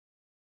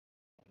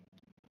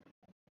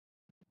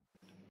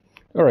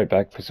Alright,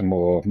 back for some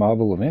more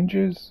Marvel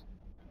Avengers.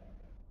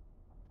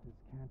 This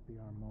can't be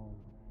our mole.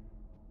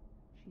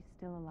 She's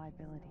still a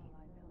liability.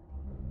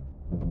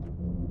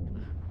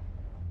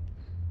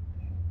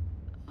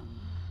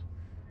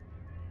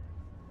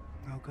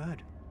 Oh,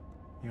 good.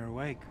 You're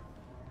awake.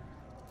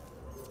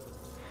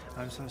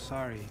 I'm so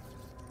sorry.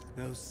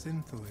 Those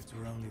synthoids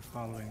were only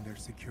following their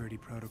security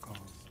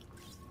protocols.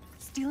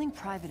 Stealing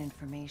private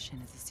information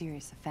is a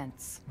serious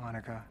offense.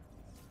 Monica,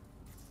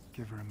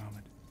 give her a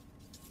moment.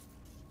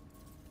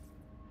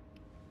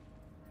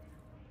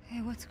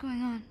 Hey, what's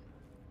going on?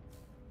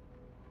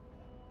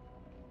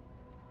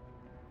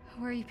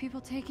 Where are you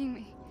people taking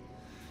me?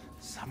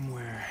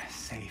 Somewhere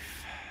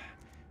safe.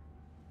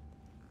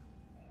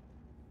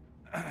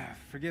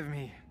 Forgive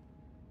me.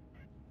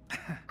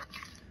 I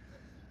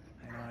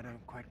know I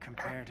don't quite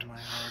compare to my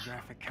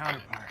holographic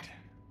counterpart.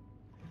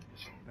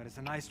 But it's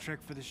a nice trick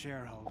for the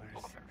shareholders.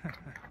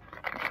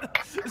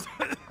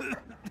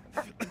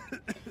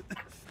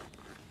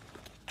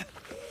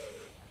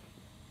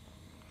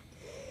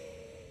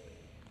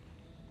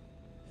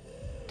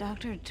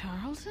 Dr.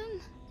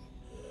 Tarleton?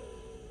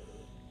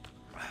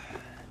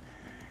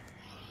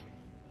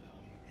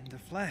 In the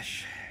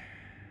flesh.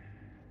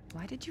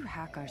 Why did you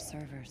hack our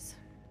servers?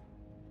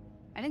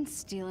 I didn't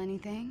steal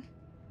anything.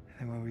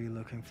 And what were you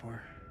looking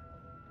for?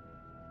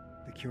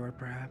 The cure,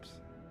 perhaps?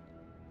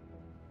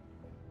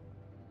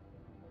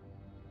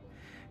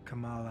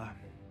 Kamala,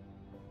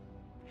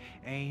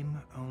 AIM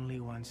only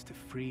wants to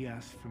free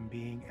us from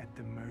being at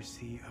the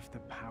mercy of the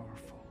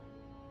powerful.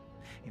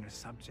 You know,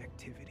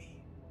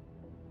 subjectivity.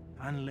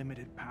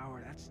 Unlimited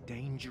power, that's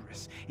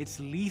dangerous. It's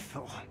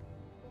lethal.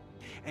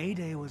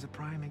 A-Day was a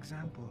prime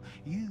example.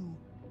 You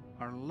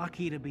are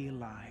lucky to be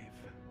alive.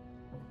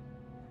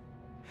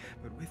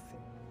 But with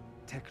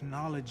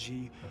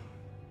technology,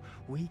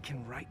 we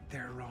can right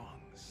their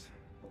wrongs.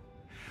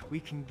 We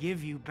can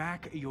give you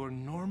back your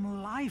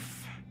normal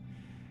life.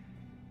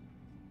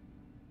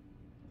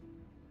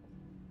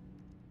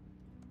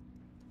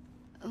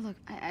 Look,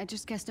 I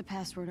just guessed a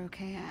password,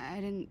 okay? I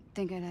didn't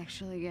think I'd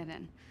actually get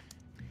in.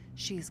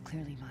 She is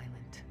clearly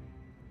violent.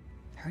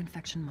 Her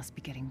infection must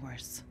be getting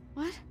worse.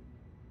 What?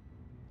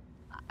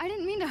 I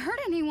didn't mean to hurt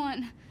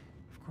anyone.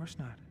 Of course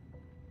not.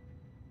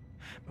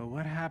 But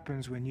what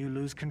happens when you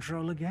lose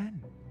control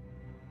again?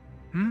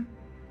 Hmm?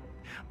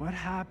 What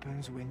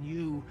happens when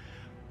you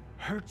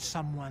hurt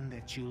someone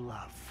that you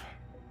love?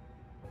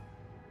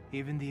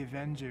 Even the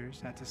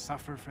Avengers had to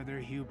suffer for their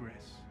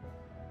hubris.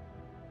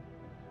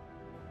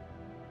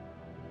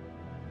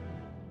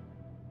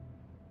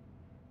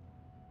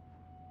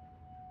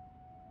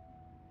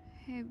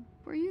 Hey,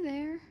 were you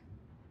there?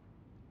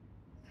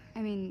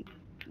 I mean,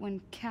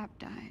 when Cap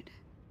died.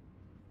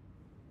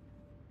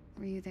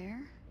 Were you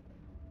there?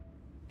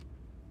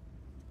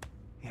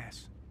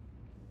 Yes.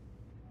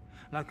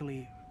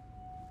 Luckily,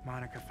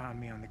 Monica found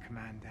me on the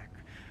command deck.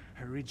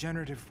 Her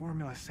regenerative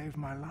formula saved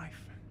my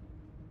life.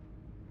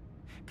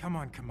 Come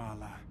on,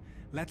 Kamala.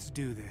 Let's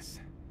do this.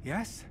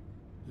 Yes?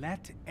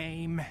 Let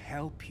AIM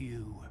help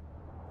you.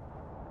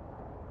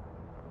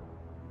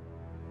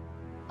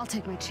 I'll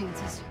take my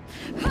chances.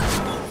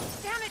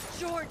 Damn it,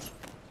 George!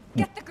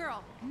 Get the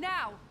girl,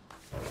 now!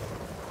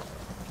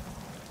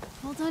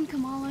 Well done,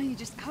 Kamala. You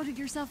just outed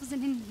yourself as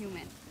an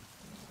inhuman.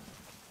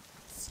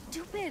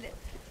 Stupid.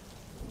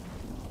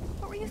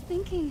 What were you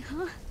thinking,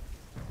 huh?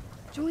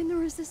 Join the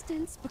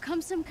resistance?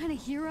 Become some kind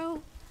of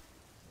hero?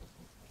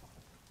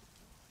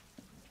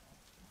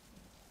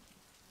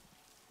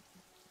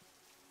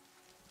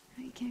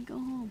 Now you can't go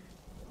home.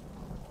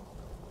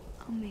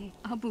 I'll make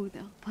Abu,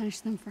 they'll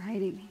punish them for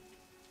hiding me.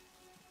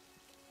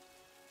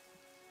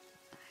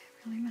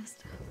 I really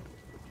messed up.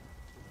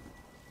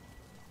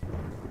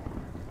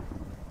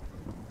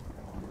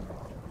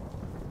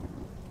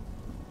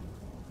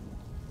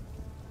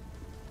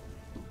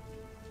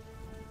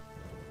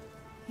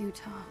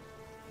 Utah.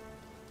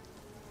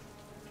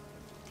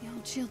 The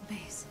old shield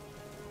base.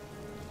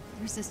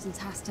 The resistance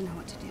has to know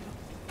what to do.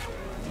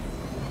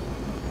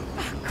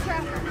 Ah,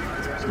 crap!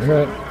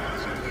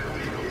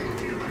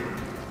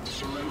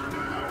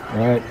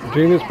 Alright,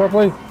 do this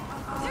properly.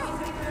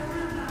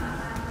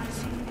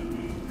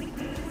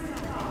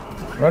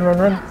 Run, run,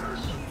 run.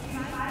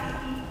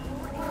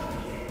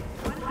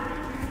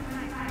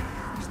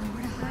 There's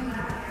nowhere to hide.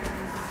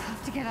 I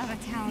have to get out of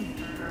town.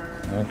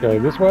 Okay,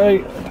 this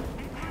way.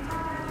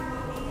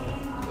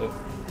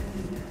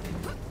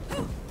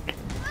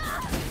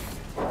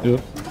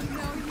 Yep.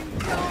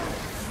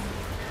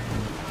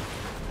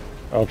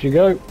 Off you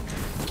go.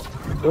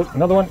 Oh,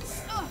 another one.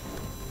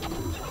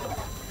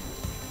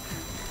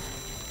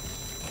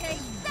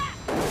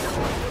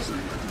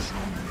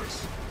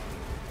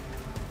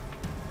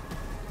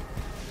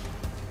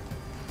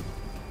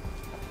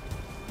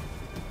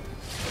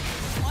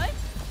 What?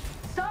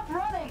 Stop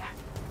running!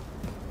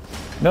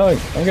 No,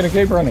 I'm gonna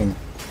keep running.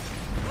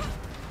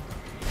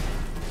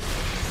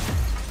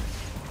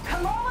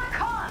 Kamala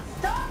Khan,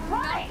 stop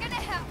running! Not gonna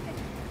happen.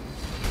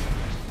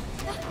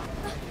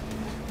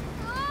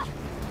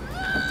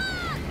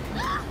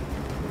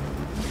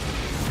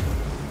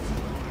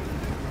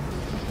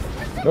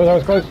 Oh, that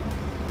was close.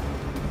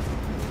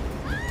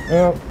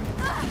 Well,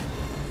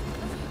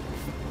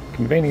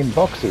 convenient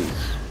boxes.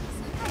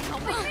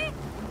 Helping me?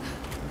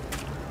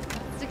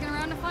 Sticking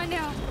around to find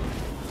out.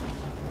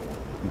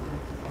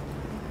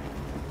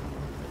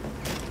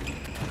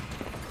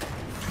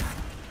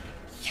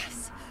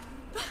 Yes.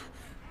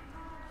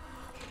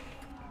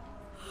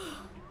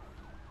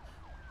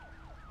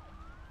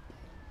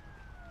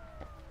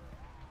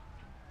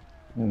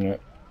 Yeah.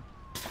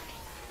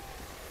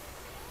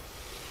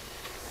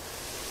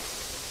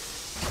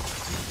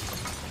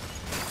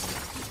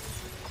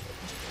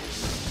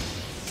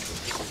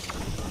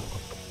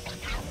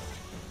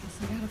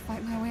 I gotta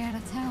fight my way out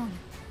of town.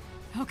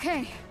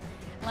 Okay,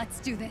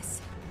 let's do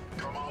this.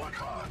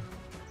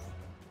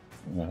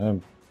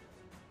 Um,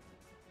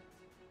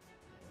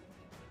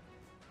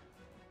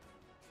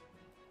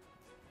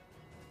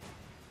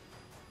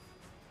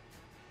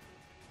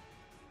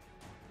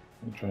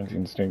 Trans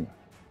instinct.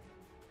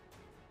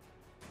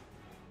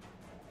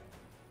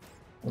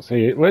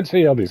 Let's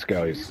see how this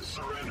goes.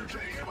 You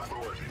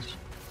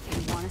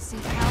wanna see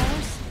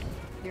powers?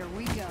 Here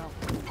we go.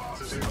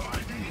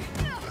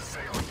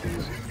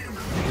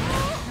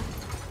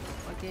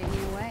 What gave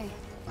me away?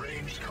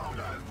 Ranged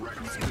combat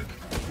recommended.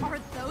 Are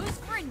those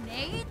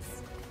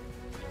grenades?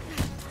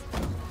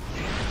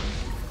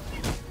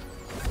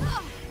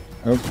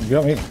 Oh, you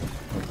got me.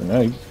 With the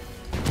nades.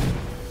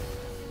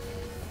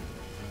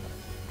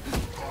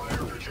 Fire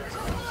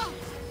projectiles.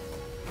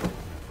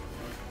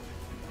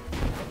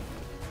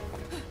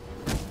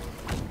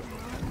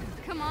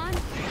 Come on. Is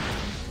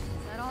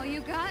that all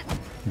you got?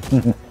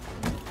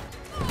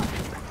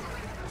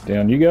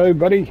 Down you go,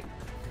 buddy.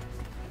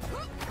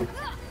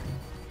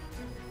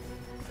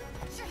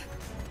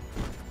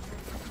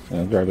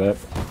 I'll grab that.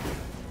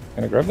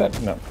 Can I grab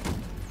that? No.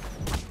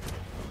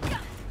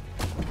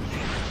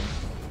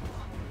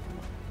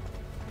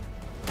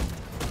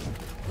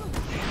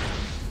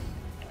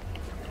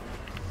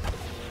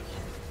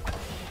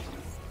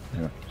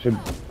 Yeah, should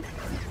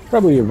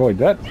probably avoid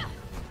that.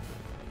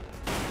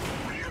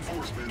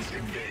 Reinforcements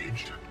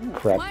engaged.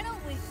 Crap. Why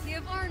don't we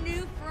give our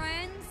new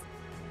friends?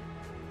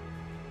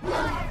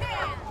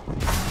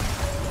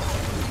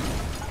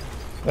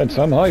 That's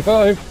some high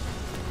five.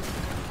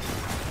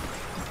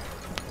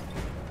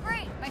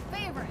 Great, my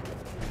favorite.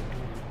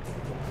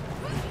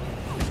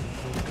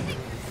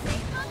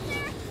 Lethal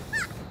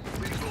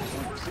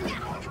forces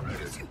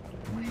contraband.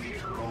 We need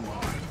her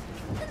alive.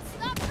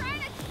 Stop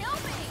trying to kill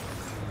me!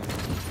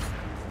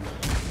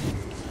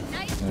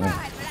 Nice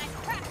try, but I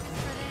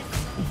practiced for this.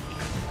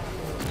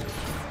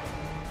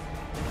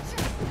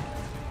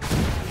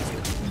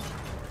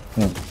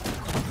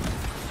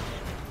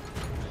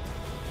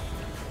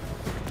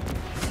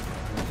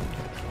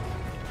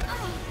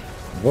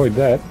 Avoid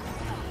that.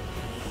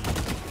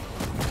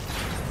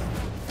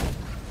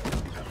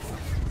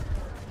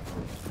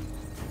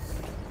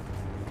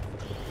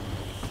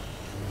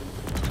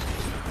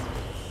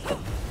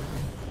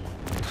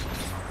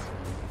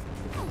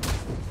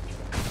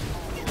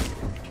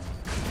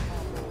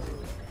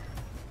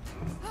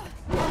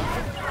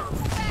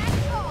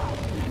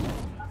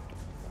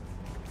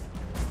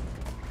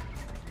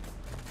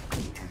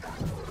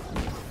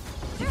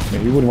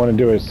 Yeah, you wouldn't want to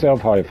do a self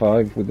high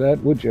five with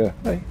that, would you?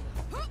 Hey.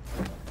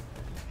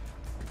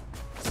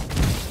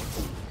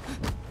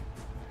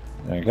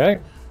 Okay.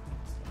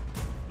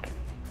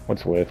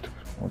 What's left?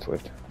 What's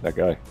left? That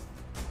guy.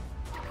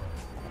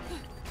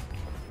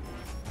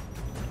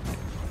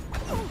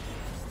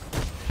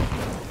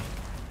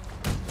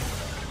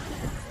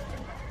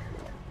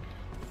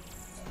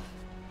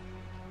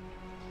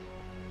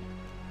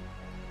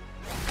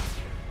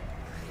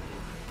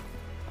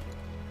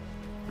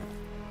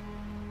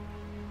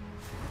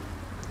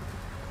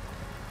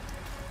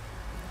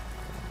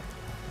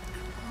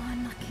 Come on,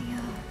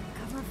 Nakia.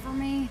 Cover for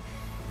me.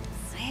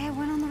 Say I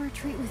went on the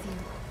retreat with you.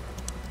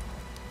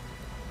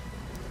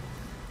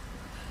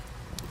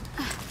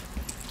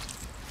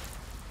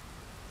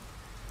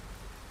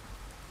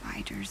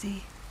 Bye,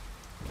 Jersey.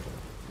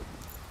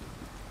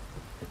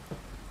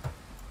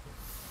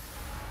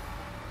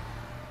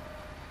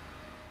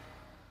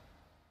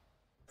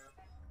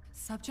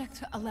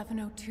 Subject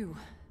 1102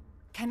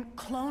 can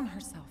clone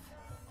herself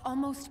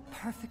almost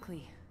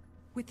perfectly,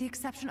 with the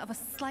exception of a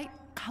slight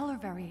color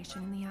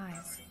variation in the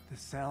eyes. The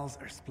cells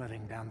are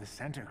splitting down the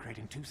center,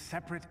 creating two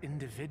separate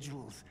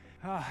individuals.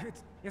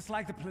 It's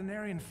like the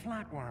planarian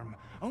flatworm,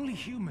 only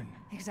human.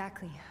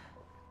 Exactly.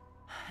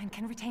 And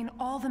can retain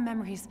all the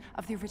memories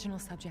of the original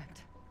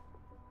subject.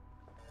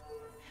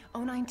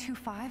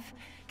 0925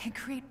 can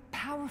create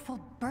powerful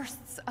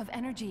bursts of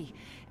energy,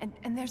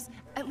 and there's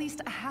at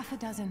least a half a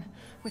dozen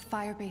with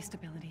fire-based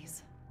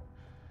abilities.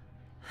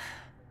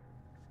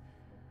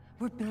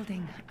 We're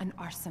building an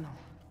arsenal.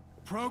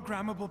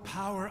 Programmable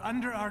power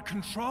under our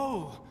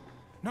control.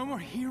 No more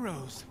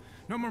heroes,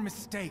 no more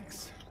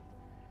mistakes.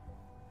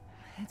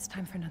 It's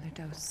time for another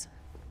dose.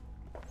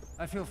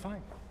 I feel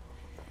fine.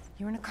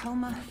 You were in a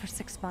coma for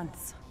 6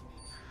 months.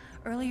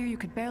 Earlier, you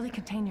could barely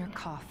contain your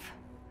cough.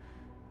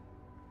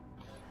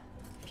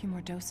 few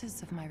more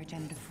doses of my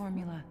regenerative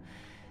formula,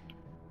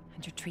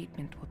 and your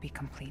treatment will be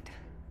complete.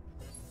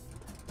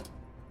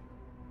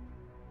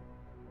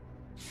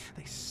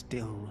 They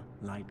still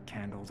light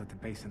candles at the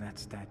base of that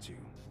statue.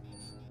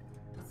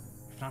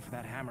 If not for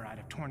that hammer, I'd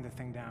have torn the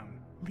thing down.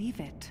 Leave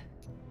it.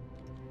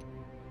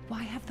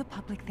 Why have the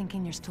public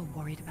thinking you're still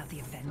worried about the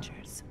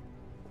Avengers?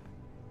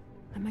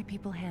 Let my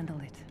people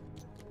handle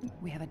it.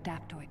 We have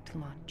Adaptoid to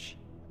launch.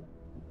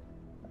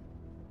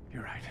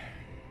 You're right.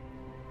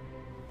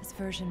 This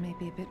version may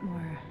be a bit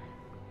more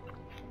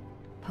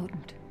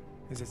potent.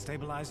 Is it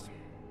stabilized?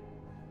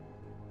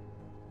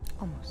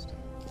 Almost.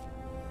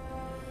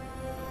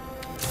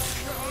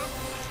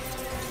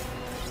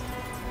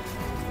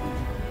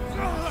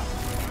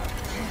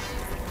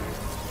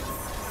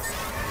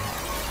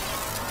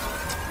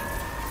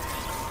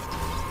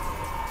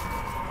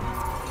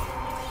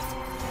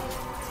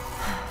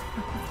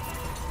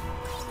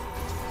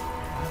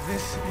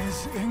 This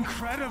is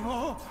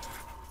incredible!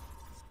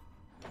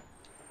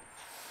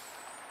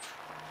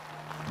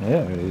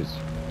 Yeah, it is.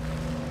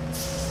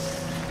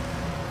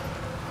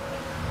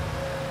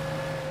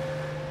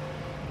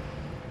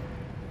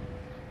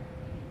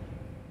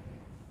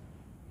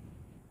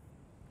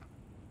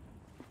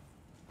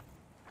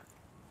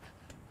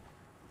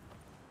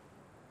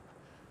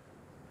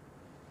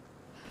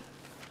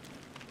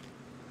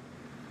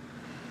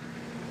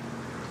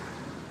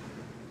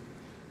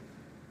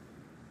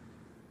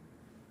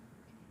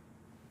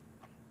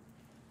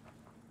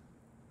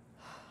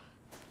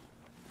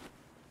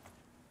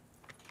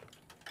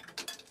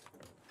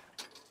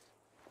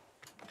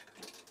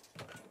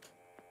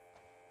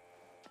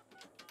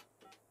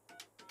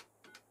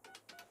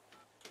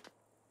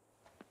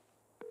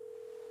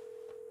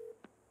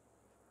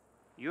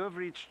 You have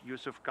reached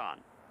Yusuf Khan.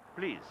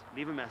 Please,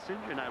 leave a message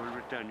and I will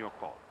return your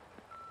call.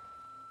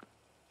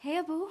 Hey,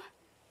 Abu.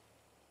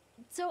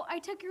 So I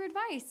took your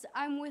advice.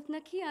 I'm with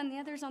Nakia and the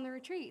others on the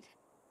retreat.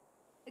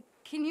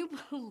 Can you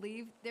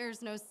believe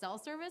there's no cell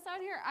service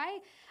out here? I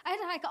had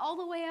to hike all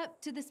the way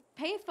up to this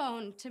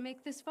payphone to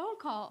make this phone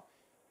call.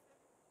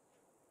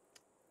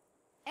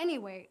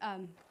 Anyway,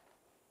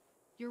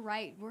 you're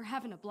right. We're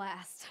having a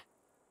blast.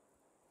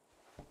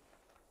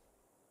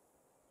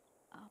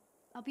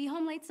 I'll be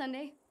home late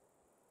Sunday.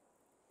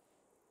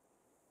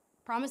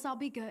 Promise I'll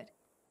be good.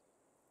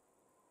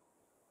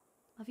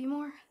 Love you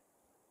more.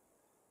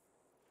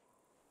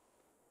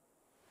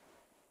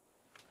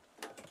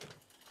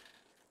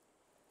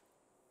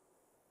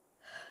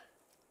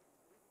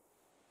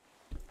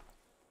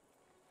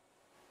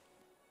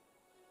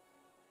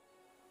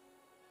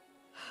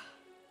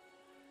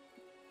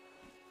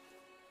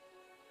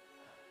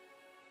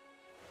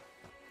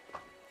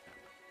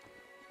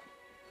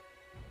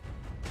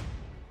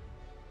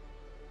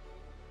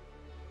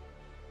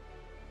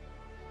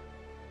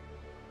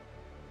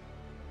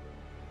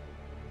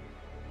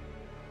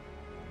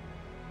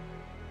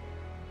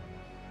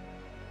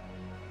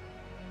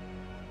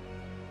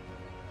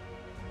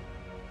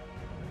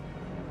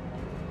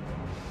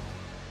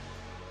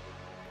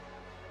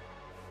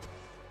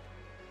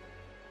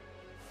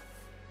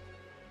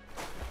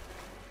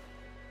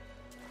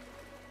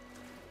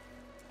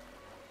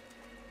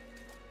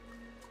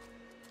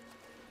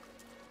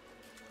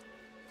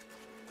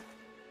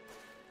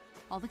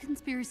 All the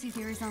conspiracy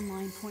theories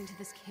online point to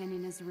this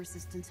canyon as the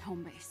Resistance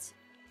home base.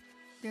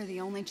 They're the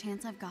only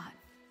chance I've got.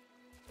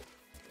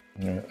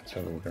 Yeah, let's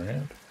have a look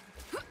around.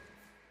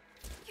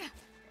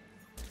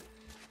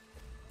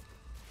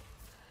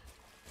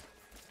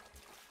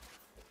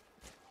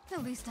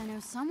 At least I know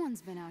someone's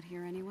been out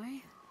here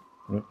anyway.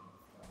 Yep.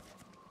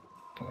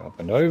 Up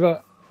and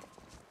over.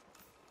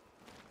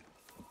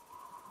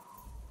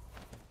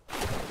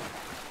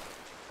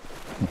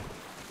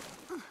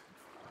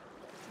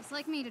 It's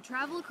like me to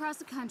travel across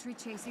the country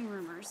chasing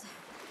rumors.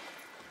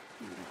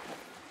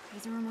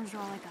 These rumors are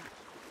all I got.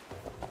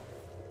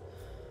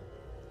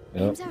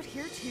 Yep. Name's out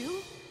here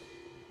too?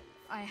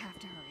 I have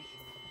to hurry.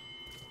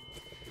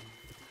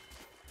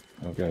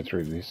 I'll go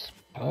through this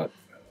part.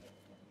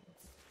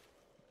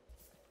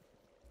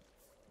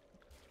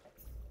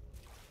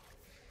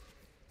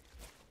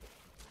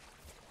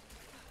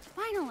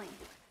 Finally!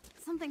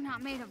 Something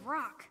not made of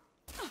rock.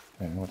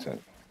 And what's that?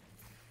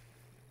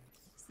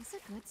 Is this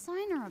a good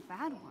sign or a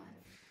bad one?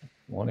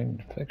 One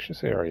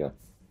infectious area.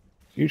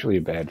 It's usually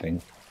a bad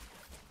thing.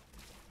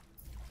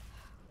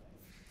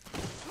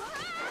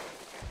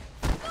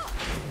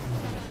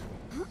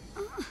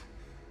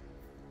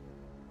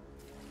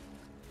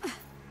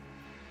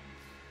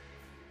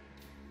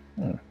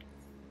 The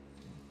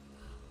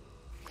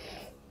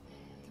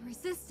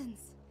Resistance.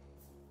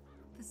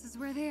 This is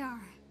where they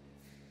are.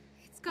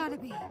 It's gotta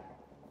be. No.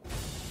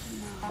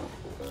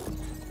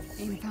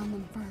 Aim found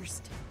them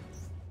first.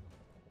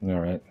 All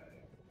right.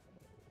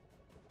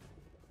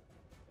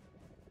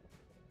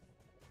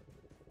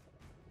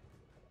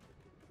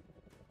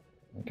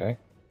 Okay.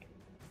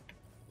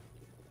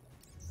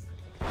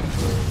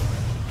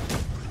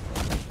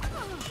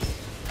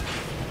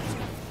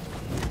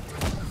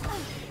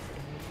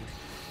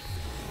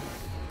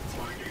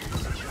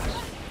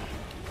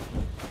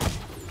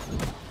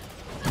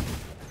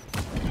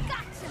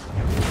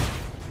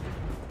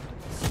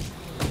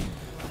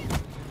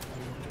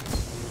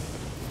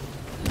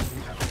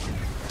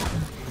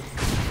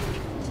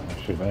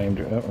 Should have aimed.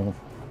 Uh-oh.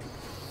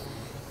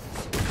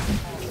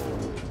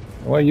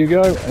 Away you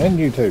go, and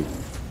you too.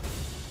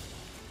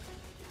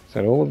 Is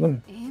that all of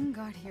them? Aim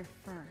got here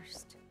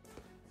first.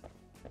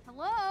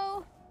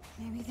 Hello?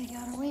 Maybe they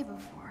got away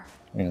before.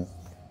 Yeah.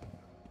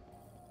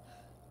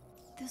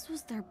 This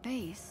was their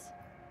base.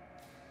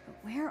 But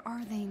where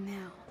are they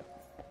now?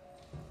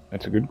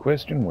 That's a good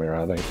question. Where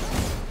are they?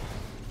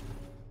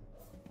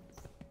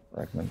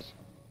 Fragments.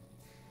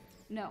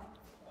 No.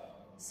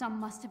 Some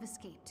must have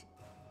escaped.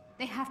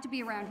 They have to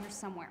be around here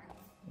somewhere.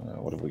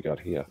 What have we got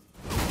here?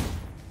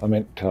 I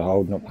meant to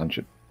hold, not punch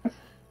it.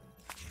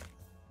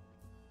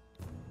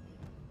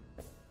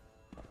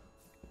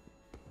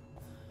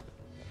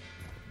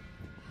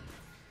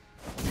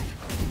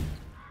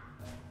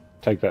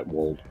 Take that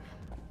wall.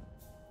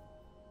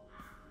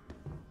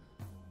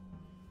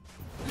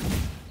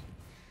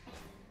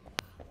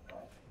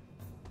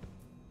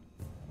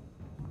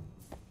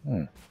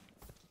 Yeah,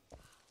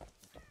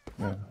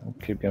 I'll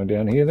keep going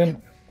down here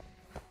then.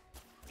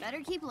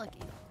 Better keep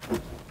looking.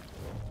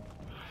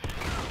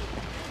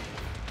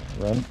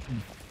 Run.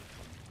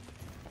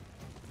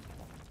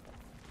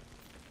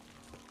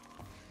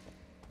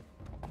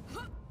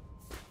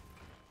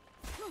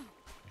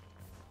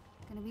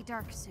 Gonna be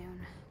dark soon.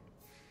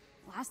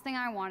 Last thing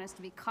I want is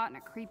to be caught in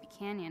a creepy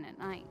canyon at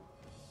night.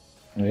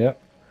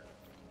 Yep.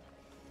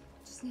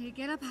 Just need to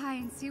get up high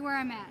and see where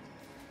I'm at.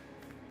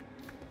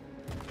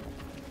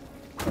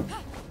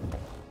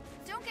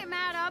 Don't get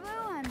mad, Abu.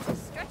 I'm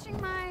just stretching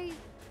my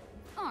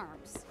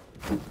arms.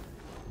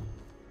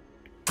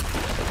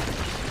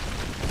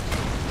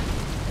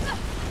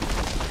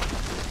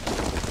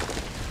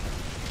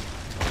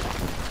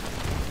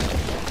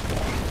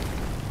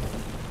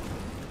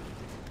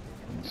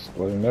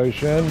 Slow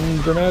motion,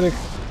 dramatic.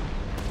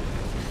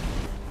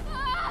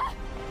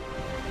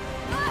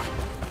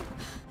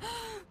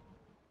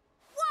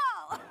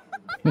 Whoa!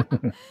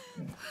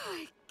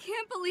 I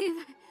can't believe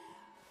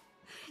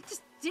I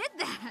just did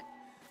that.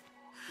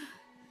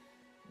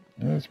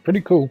 That's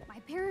pretty cool. My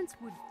parents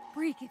would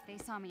freak if they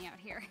saw me out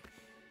here.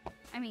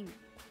 I mean,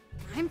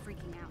 I'm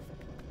freaking out.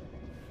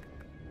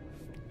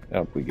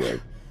 Up we go.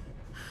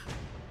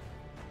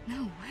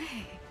 No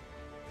way.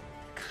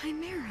 The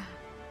Chimera.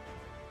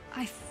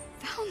 I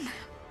found them.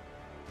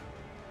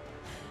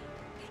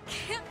 I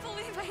can't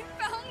believe I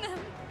found them.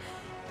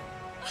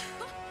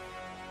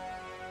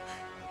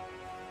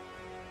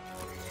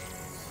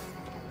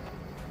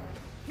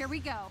 Here we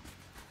go.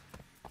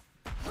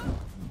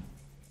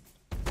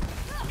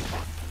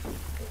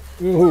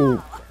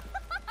 Ooh.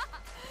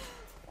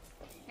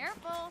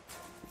 Careful.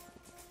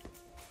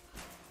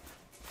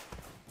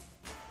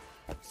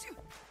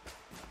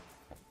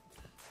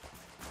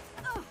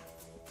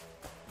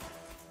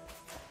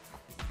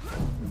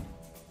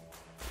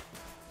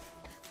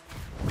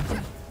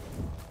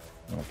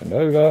 Up and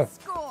over.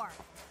 Score.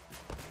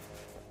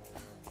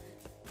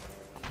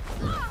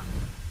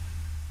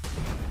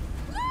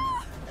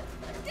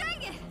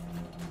 Dang it!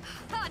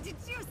 Did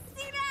you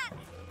see that?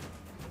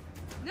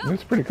 No,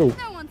 That's pretty cool.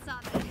 no one saw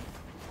that.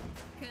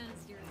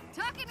 Because you're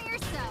talking to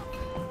yourself.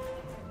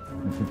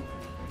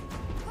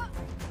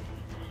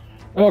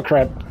 Oh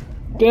crap.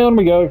 Down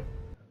we go.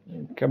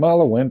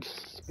 Kamala went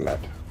splat.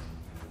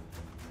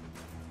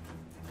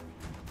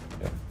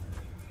 Yeah.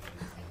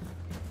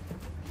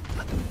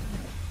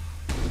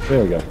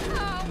 There we go.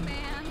 Oh,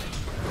 man.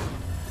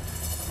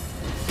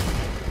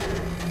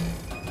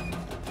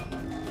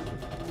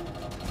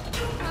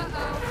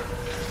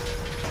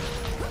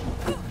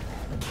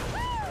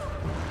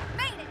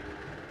 Made it!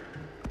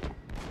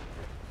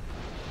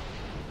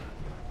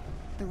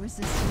 The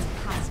resistance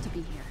has to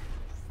be here.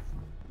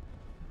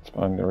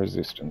 Spying the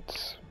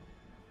resistance.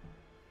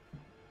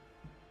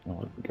 Oh,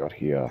 what have we got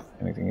here?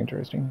 Anything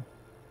interesting?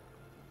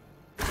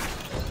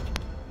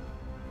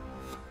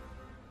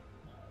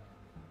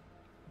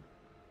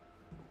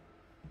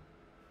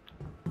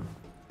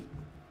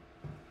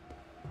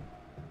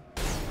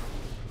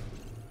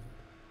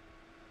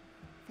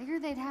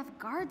 Figured they'd have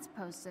guards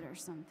posted or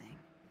something.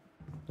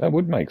 That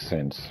would make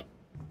sense.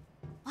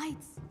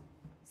 Lights!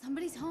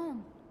 Somebody's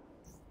home.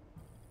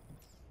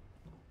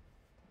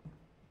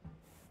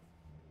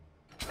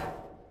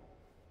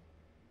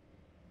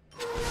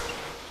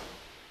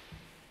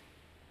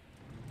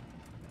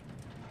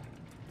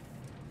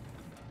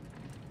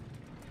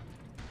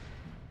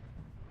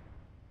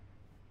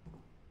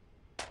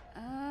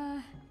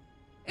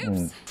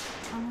 Oops.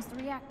 Almost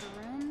the reactor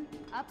room.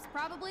 Up's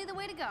probably the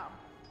way to go.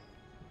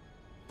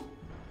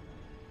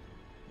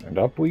 And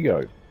up we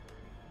go.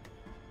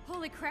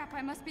 Holy crap,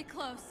 I must be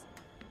close.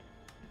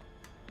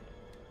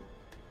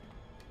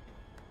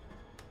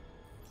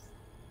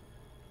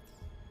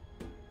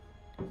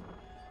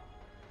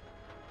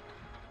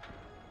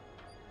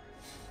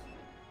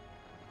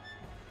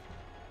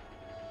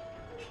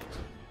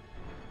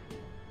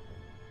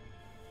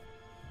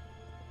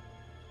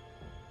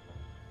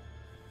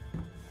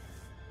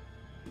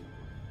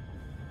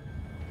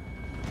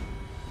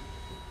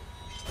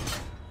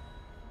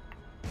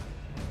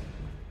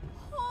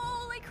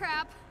 Holy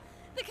crap!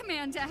 The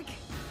command deck.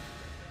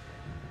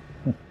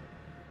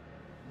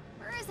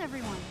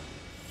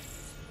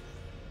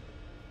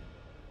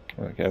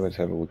 Okay, let's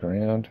have a look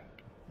around.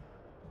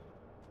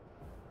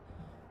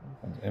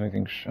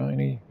 Anything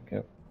shiny?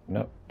 Yep.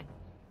 Nope.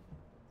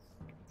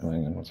 Oh,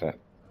 hang on, what's that?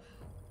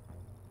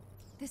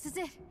 This is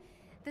it.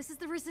 This is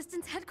the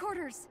Resistance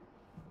headquarters.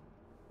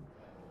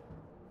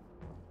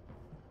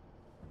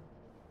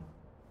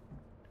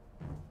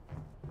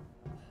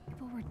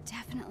 People were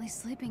definitely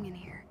sleeping in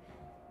here.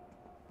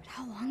 But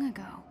how long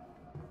ago?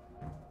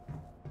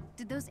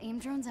 Did those AIM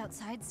drones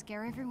outside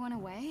scare everyone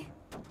away?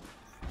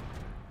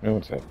 Oh,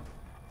 what's that?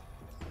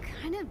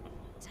 Kind of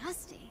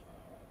dusty.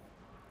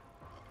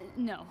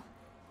 No,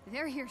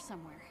 they're here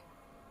somewhere.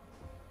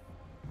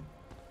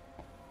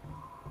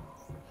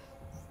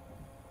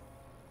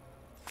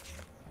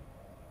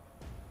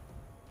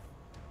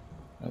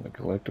 Another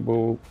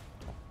collectible.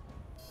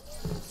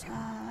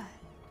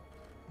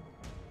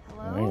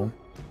 Hello? Hang on.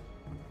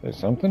 There's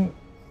something?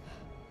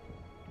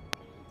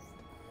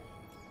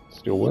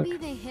 Still work? Maybe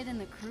they hid in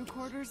the crew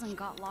quarters and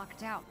got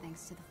locked out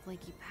thanks to the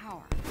flaky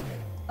power.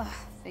 Ugh,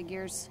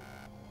 figures.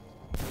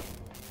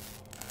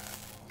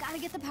 Gotta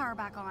get the power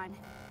back on.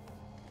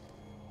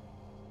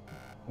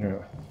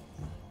 Yeah.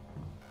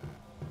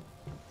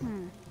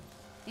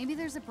 Maybe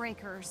there's a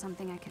breaker or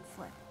something I could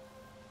flip.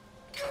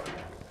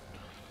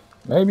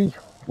 Maybe.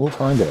 We'll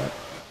find out.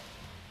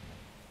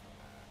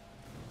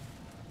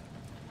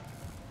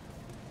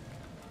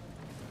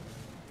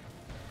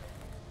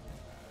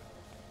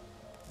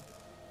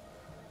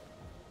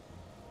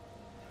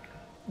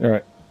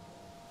 Alright.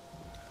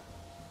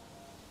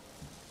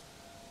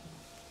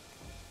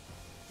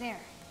 There.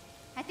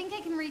 I think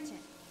I can reach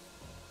it.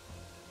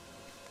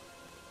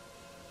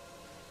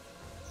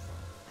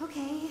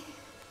 Okay.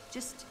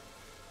 Just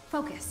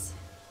focus.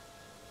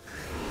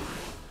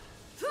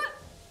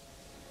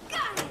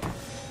 Got it!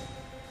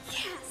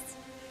 Yes!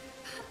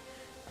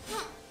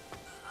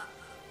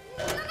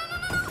 No, no, no, no,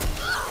 no!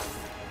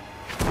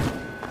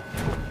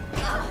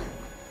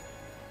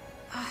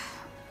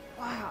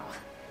 Wow.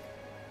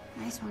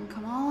 Nice one,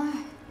 Kamala.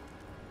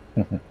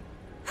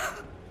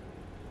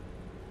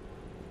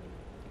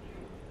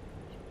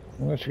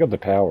 Well, she got the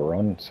power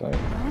on, so...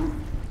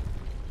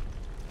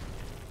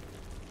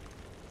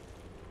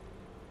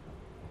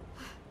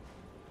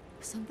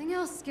 Something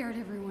else scared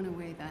everyone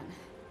away then.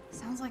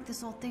 Sounds like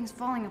this old thing's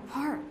falling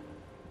apart.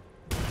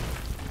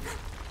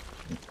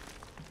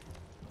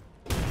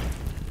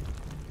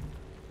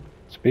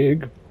 It's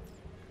big.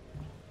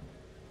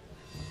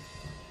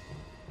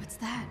 What's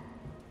that?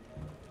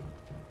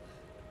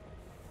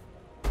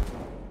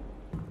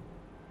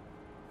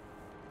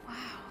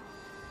 Wow.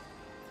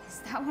 Is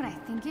that what I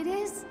think it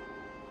is?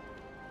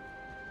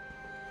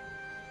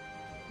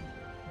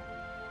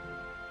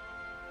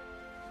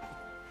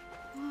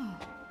 Whoa.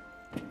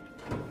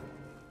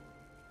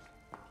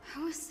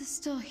 How is this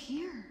still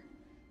here?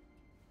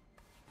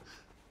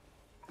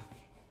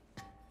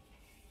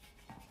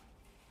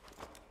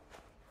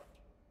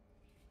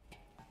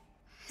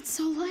 It's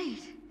so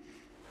late.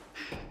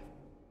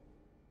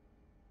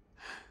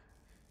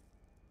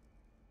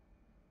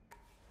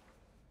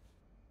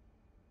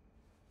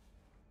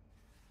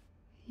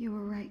 You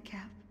were right,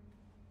 Cap.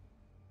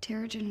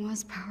 Terrigen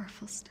was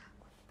powerful stuff.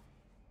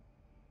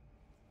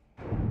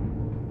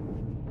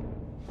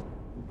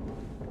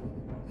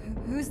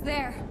 Who's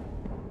there?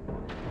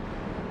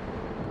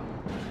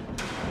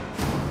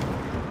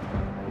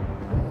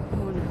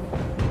 Oh no.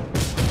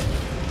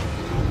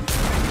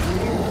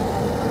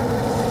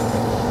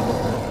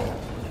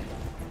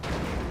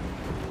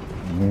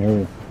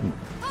 No.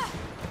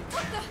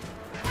 What the?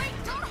 Wait,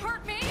 don't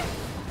hurt me!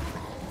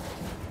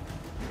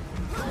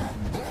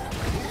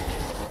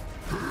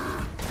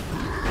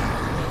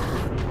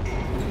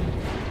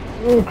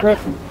 Oh crap!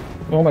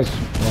 Almost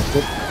lost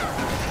it.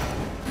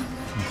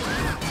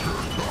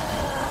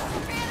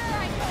 Banner,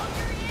 I know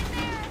you're in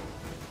there!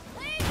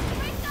 Please,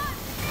 wake up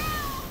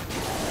now!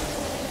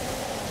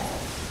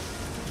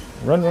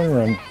 Run, run,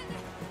 run.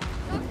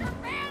 Dr.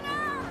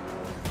 Banner!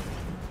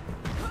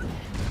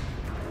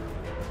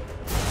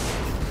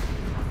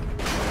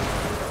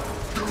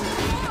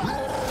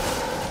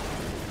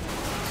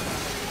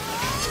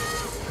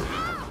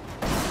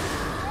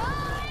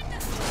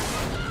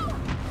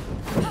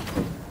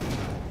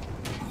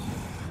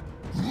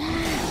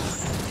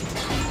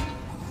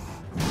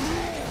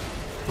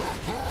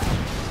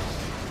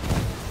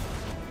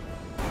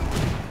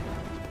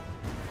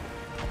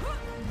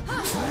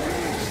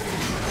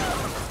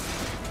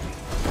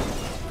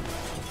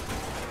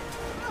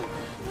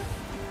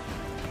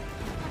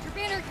 Dr.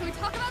 Banner, can we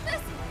talk about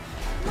this?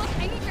 Look,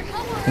 I need your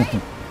help, alright?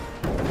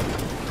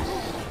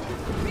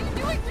 What are you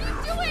doing? What are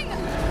you doing?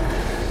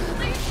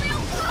 Leave me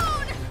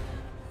alone!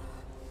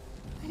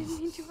 I didn't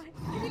mean to.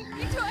 I didn't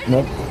mean to.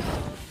 Nope.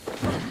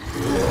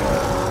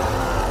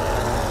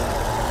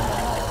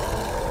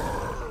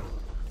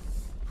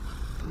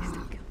 Please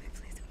don't kill me.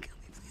 Please don't kill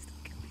me. Please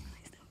don't kill me.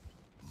 Please don't.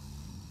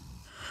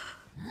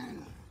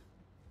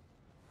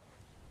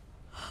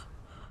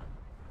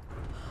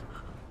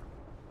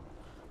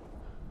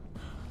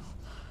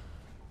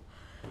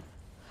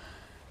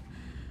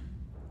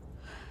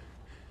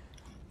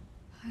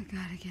 I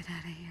gotta get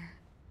out of here.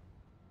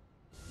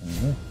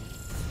 Mm-hmm.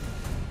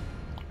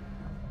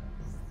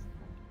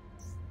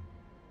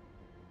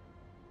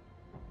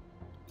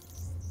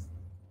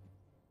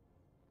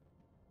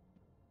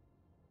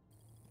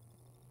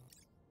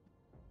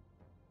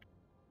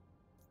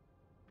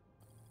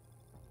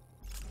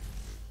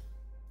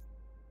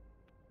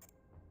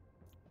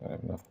 I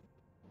have enough.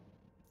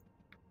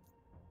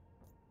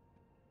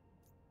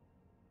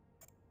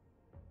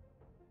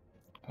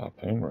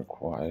 Harpoon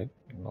required.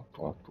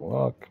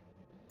 Lock.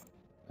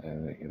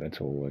 And yeah, that's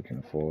all I can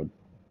afford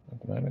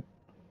at the moment.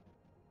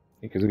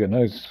 Because I've got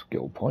no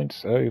skill points,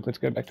 so let's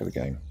go back to the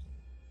game.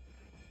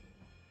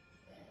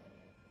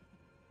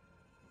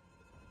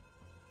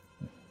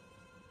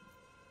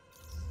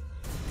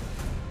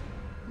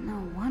 No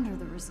wonder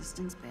the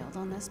Resistance bailed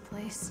on this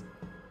place.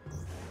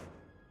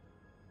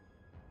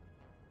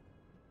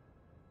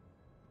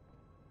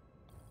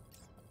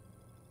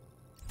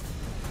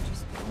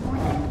 Just one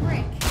more thing to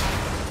break.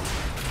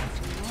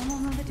 No one will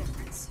know the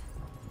difference.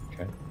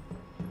 Okay.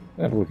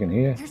 Have a look in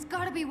here. There's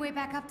gotta be a way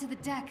back up to the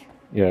deck.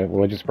 Yeah,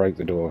 well I just broke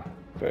the door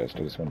first. I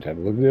just wanted to have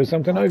a look. There's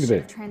something over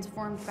there.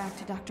 Transformed back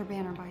to Dr.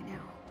 Banner by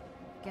now.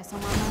 Guess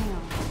I'm on my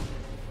own.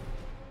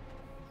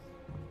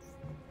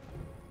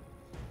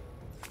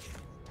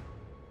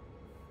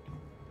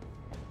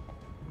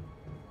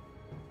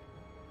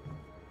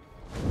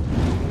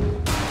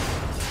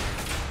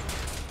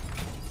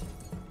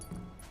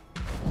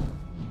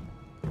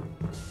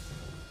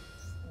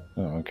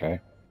 Oh, okay.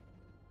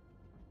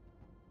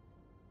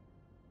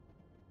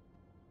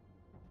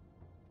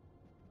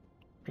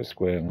 Press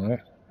square and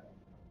left.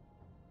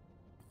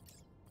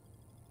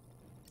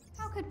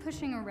 How could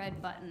pushing a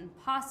red button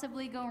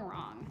possibly go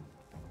wrong?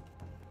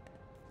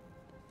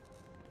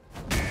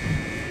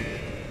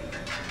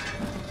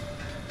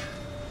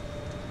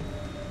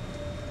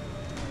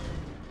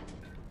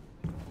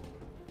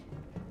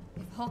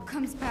 If Hulk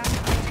comes back,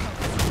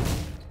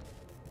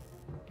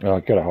 Oh, I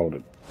gotta hold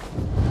it.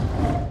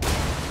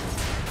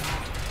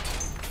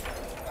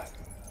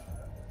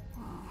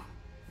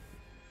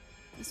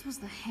 this was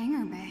the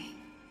hangar bay.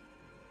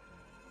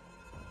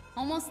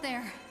 Almost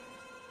there.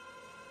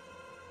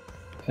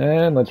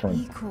 And let's run.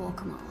 Be cool,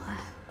 Kamala.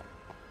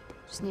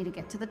 Just need to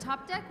get to the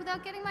top deck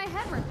without getting my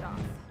head ripped off.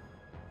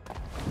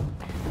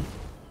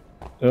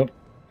 Oh,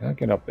 can't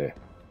get up there.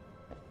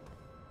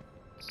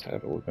 Let's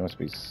have a look. There must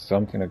be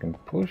something I can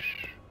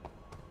push.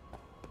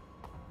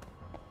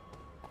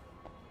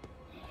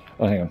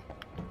 Oh, hang on.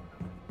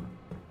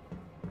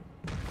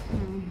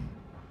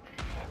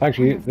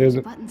 Actually, there's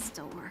a buttons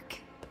still work.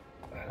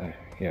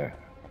 yeah.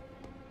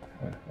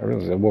 I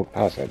realized I walked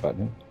past that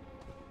button.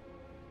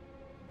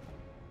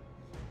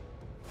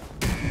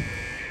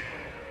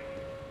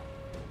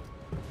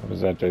 What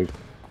does that do?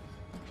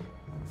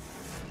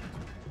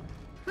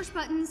 Push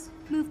buttons,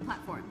 move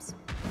platforms.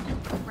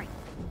 Right.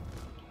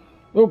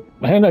 Oh,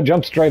 and I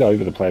jumped straight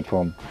over the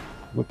platform.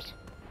 Whoops.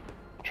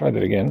 Try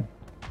that again.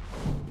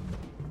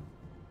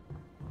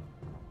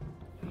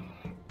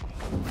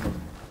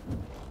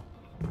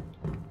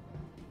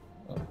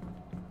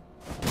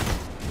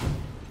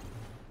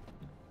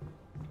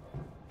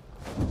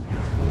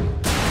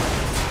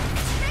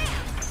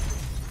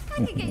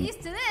 I could get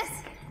used to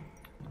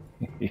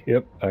this.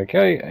 Yep,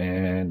 okay,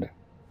 and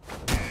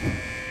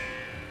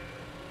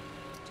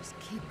Just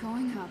keep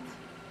going up.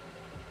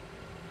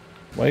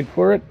 wait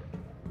for it.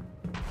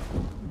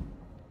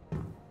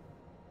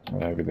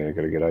 Over there,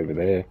 gotta get over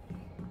there.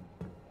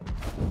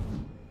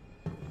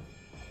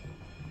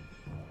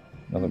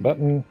 Another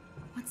button.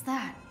 What's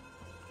that?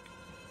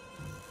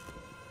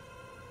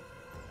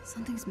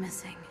 Something's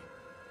missing.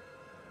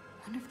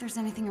 Wonder if there's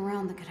anything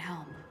around that could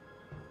help.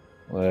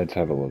 Let's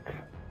have a look.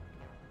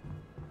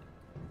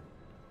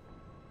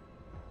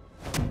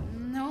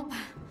 Nope.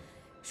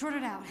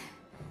 Shorted out.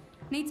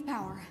 Needs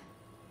power.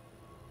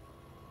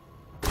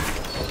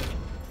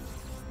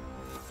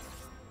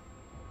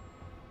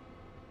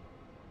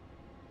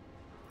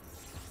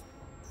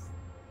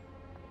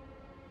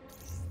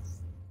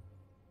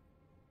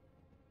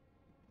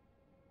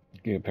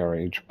 Gear power.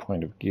 Each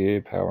point of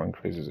gear power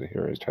increases a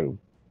hero's total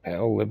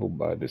power level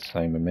by the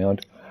same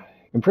amount,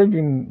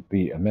 improving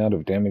the amount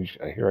of damage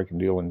a hero can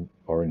deal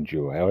or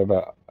endure.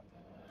 However,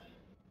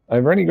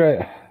 over any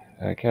great...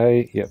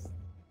 Okay, yep.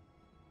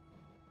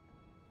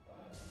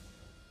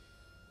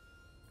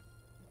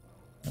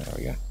 There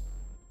we go.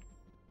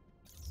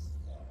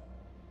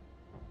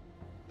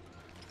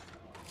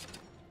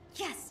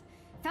 Yes!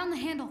 Found the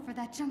handle for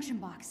that junction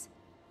box.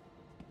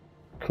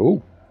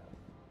 Cool.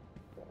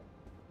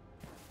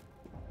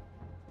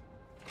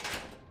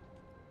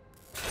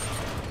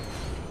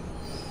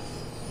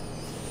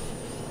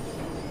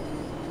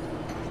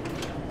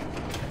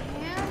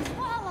 And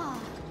voila!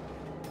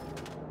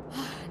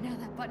 Now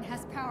that button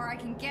has power, I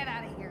can get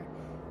out of here.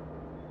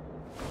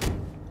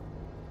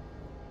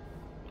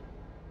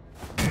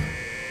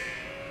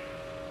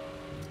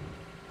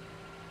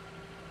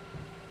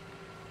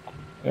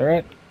 All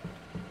right.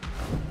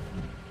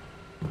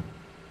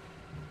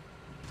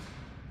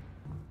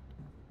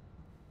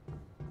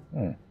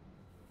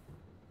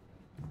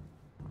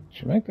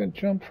 Should make that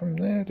jump from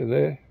there to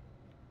there.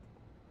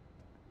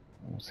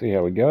 We'll see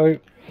how we go.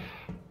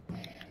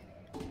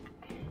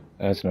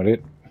 That's not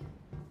it.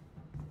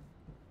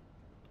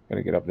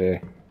 Gotta get up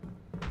there.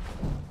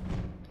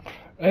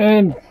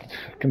 And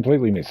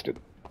completely missed it.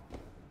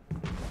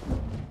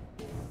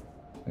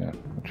 Yeah,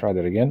 I'll try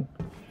that again.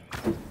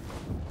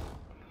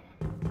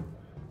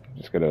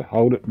 Just gotta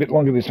hold it a bit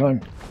longer this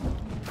time.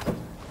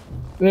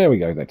 There we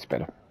go, that's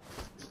better.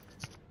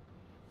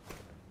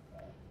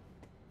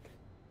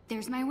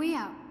 There's my way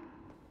out.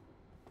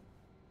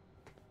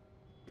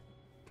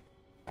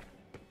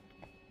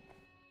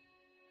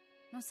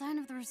 No sign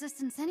of the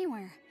resistance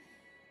anywhere.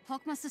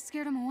 Hulk must have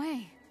scared him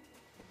away.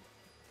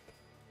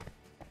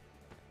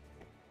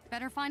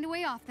 Better find a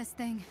way off this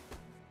thing.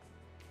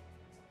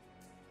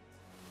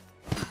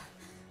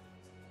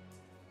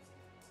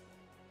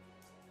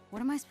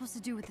 What am I supposed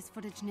to do with this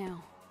footage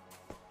now?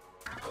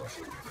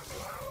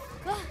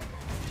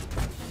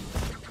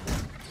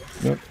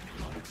 Yep.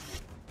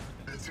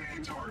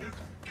 Detain target.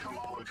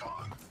 Kamala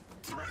Khan.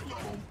 Threat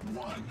level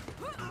 1.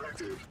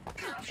 Directive.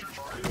 Capture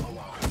target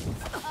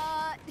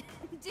alive.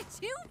 Did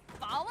you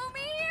follow me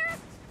here?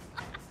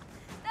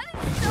 That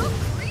is so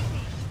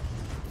creepy.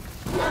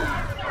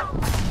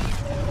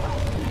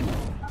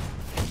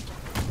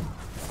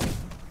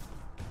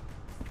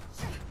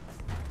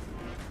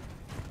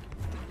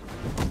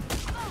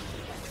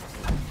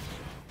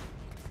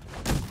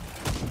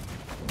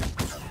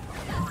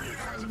 Target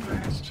has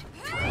advanced.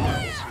 Threat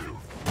level 2.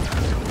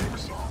 Escalate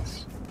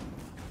response.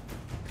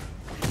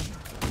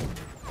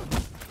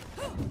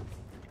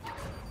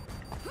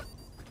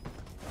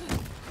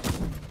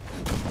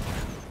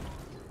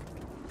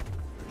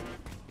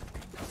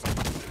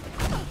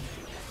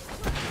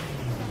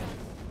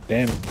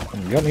 Damn,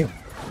 you got me.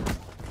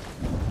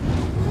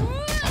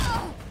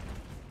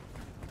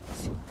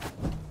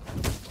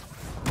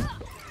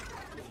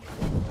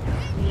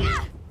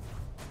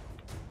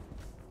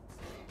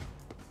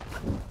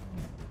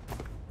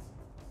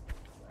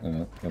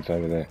 That's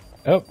over there.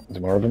 Oh,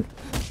 there's more of them.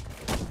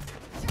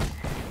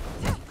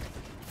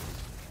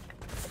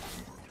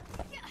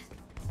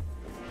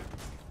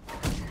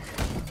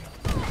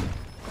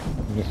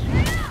 Just...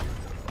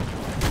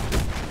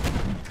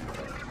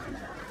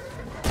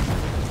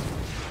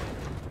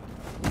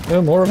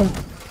 No, more of them.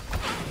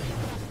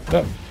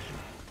 No.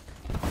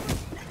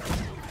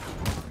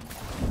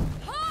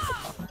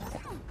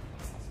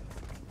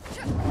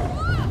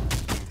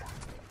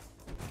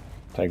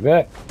 Take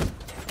that.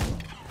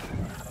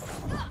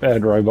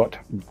 Bad robot.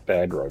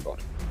 Bad robot.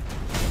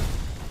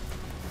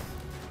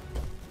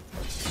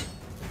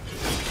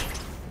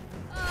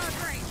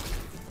 Great.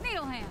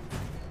 Needle hand.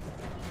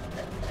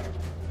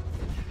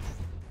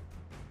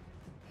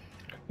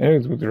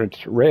 Anyways, with the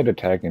red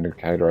attack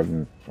indicator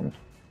item from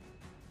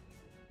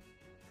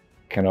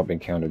cannot be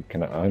counted,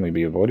 can only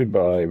be avoided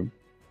by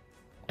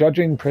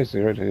dodging. Press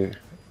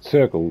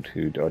circle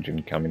to dodge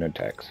incoming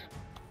attacks.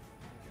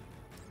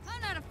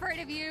 I'm not afraid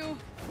of you.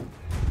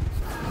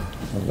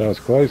 Well, that was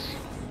close.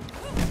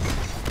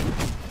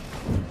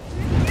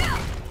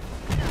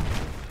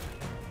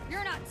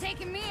 You're not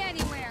taking me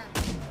anywhere.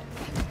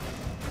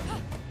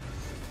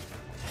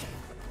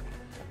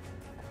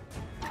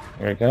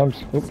 Here it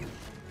comes. Oop.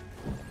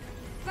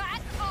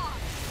 Back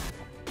off.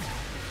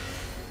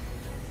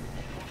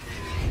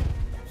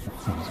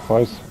 It's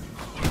close.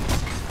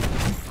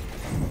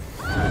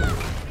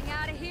 Getting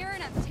out of here,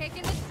 and I'm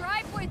taking this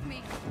drive with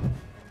me.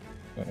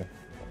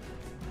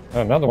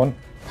 Oh, another one.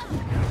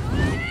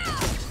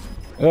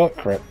 Oh,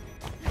 crap.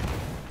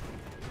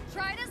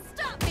 Try to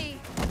stop me.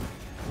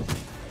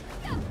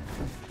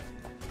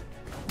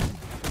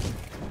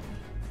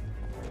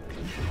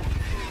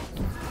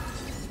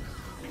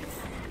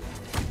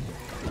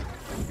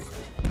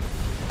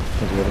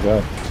 Where's the other guy?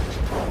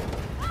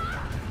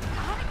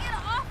 How to get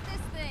off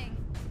this thing?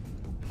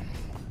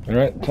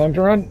 Alright, time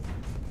to run.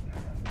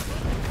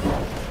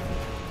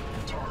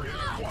 Target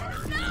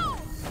acquired. No!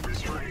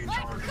 Restrain Let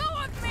target. go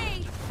of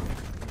me!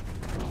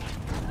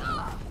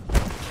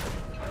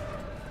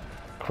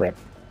 Crap.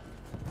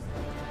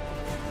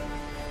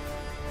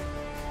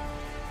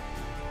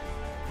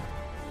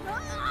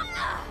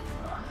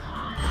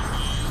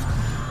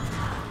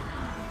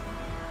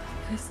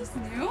 This is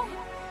new.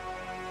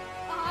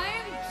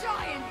 I'm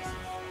giant.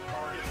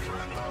 Target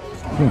threat level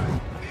 5.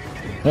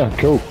 Oh,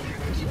 cool.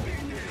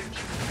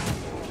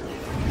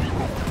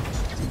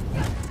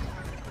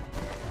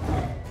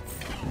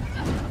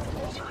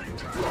 Altering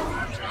target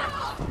context.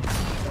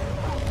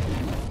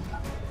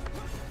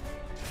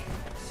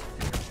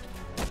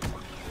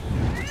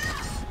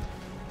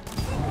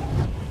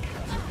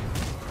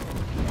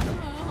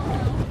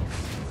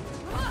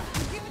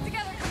 Keep it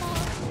together, come on.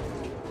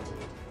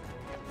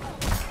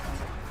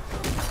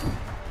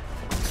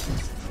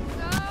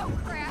 Oh,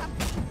 crap.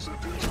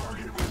 Subdue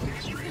target with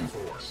extreme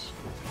force.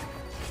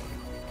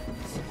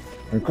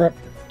 Oh, crap.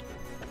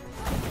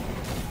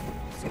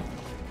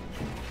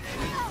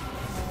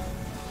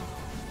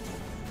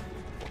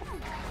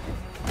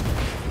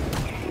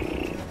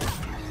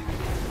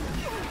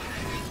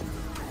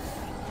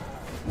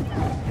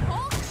 Oh,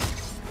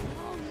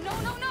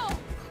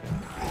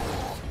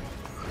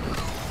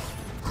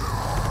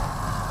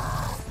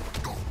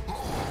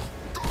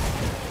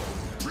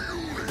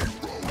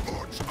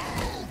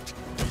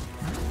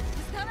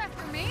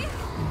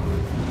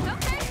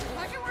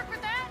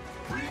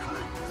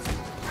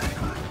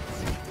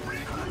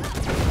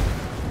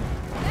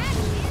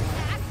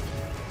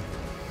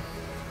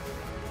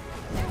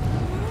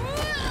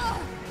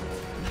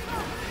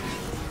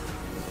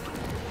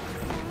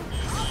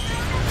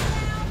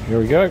 Here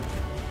we go.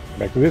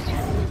 Back to this.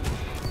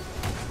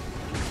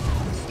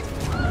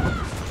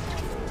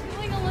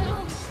 Feeling a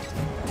little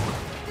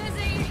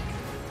dizzy.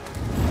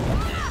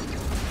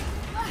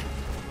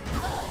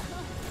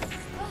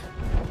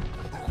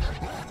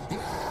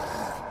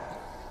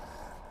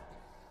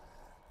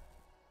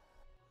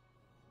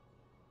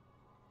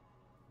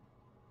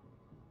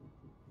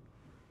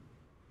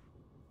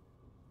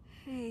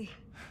 Hey,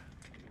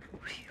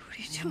 what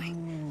are you doing?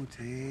 Oh,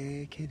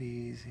 take it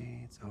easy.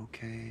 It's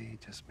okay.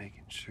 Just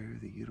making sure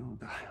that you don't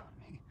die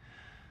on me.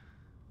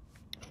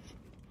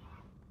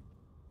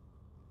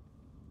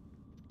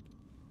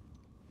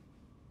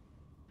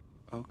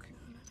 Okay.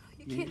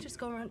 You can't just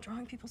go around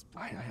drawing people's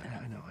blood.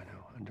 I know.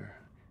 Under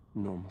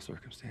normal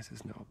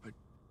circumstances, no, but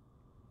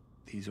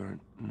these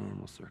aren't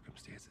normal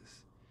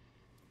circumstances.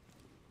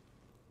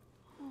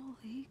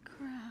 Holy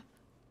crap.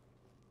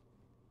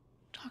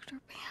 Dr.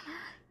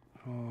 Banner?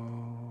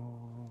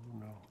 Oh,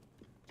 no.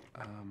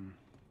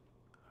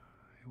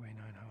 Highway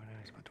 9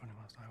 is about 20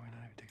 miles to Highway 9.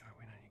 If you take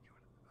Highway 9, you get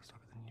to the bus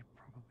stop, and then you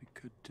probably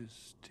could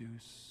just do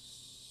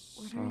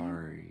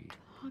sorry.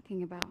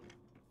 Talking about?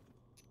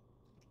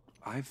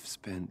 I've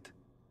spent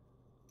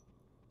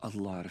a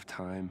lot of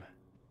time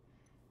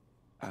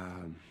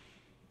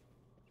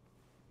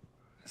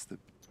as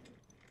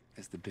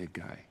the big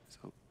guy,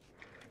 so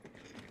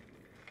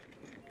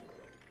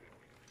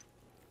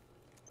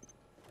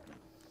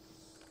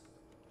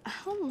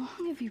How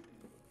long have you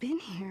been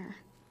here?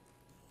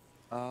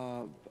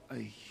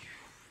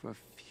 a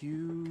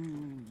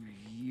few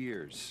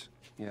years,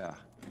 yeah.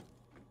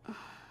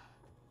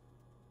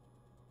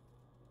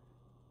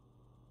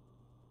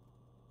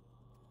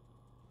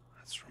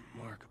 That's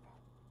remarkable.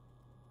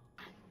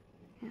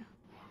 Yeah.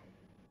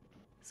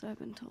 So I've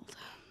been told.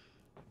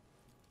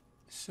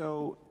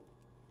 So,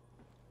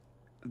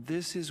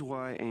 this is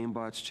why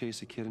aimbots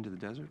chase a kid into the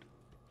desert?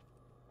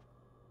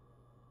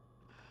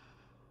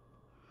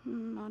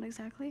 Not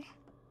exactly.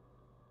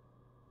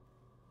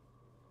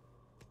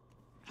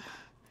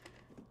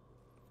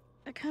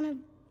 I kind of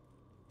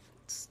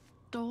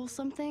stole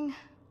something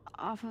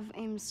off of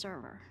AIM's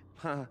server.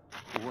 Huh?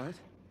 What?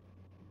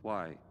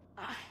 Why?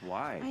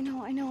 Why? I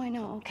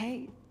know,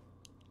 okay?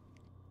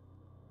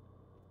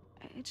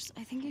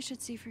 I think you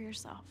should see for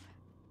yourself.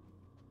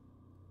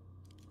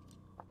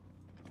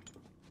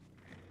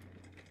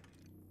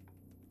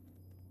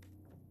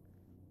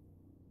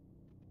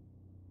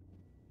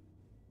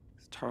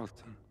 It's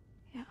Tarleton.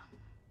 Yeah.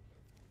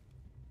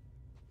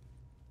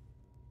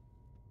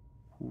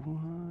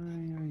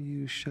 Why are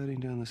you shutting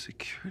down the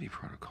security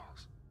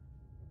protocols?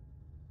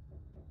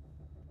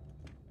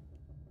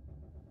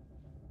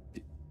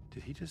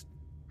 Did he just...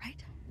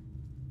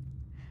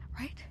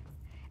 Right?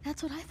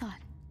 That's what I thought.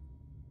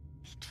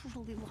 He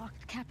totally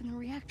locked Cap in the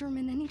reactor room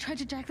and then he tried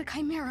to jack the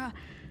Chimera.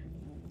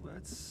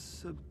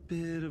 That's a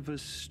bit of a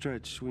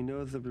stretch. We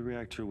know that the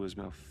reactor was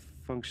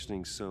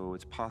malfunctioning, so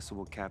it's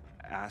possible Cap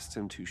asked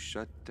him to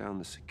shut down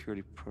the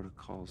security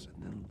protocols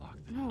and then lock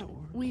the door.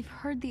 No, we've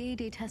heard the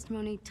A-Day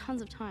testimony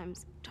tons of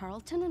times.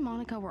 Tarleton and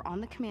Monica were on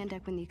the command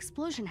deck when the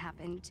explosion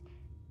happened,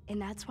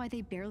 and that's why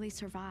they barely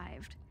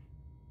survived.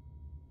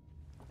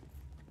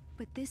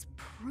 But this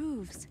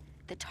proves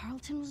that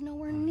Tarleton was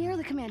nowhere near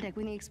the command deck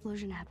when the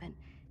explosion happened.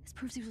 This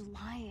proves he was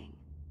lying.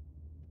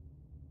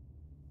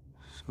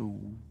 So,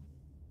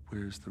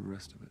 where's the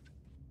rest of it?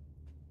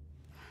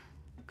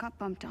 Got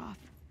bumped off.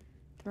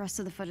 The rest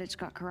of the footage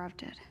got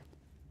corrupted.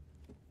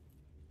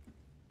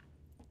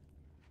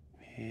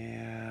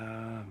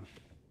 Yeah...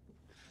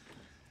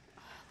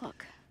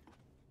 Look.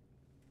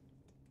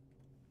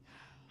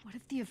 What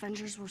if the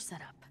Avengers were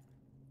set up?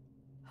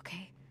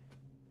 Okay?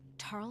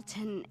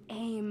 Tarleton,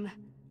 AIM,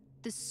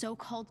 the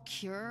so-called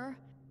cure,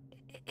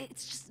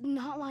 it's just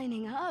not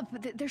lining up.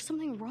 There's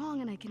something wrong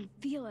and I can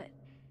feel it.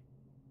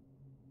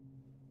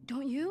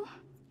 Don't you?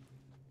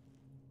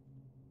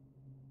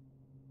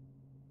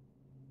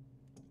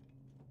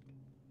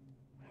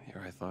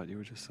 Here, I thought you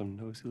were just some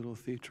nosy little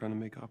thief trying to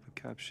make off with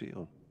Cap's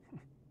shield.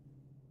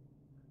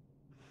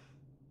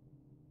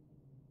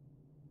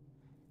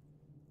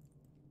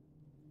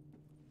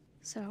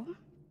 So?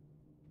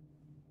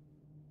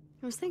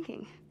 I was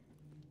thinking.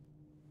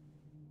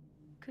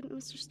 Couldn't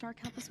Mr. Stark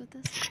help us with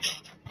this?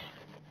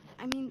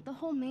 I mean, the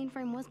whole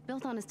mainframe was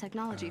built on his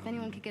technology. If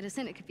anyone could get us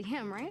in, it could be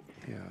him, right?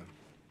 Yeah.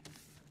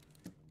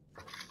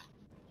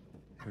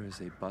 There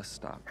is a bus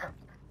stop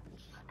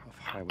off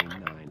Highway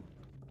 9.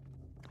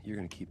 You're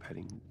gonna keep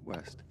heading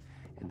west,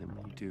 and then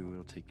when you do,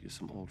 it'll take you to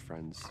some old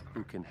friends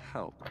who can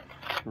help.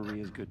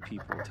 Maria's good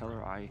people. Tell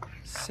her I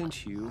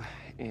sent you,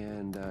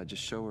 and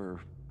just show her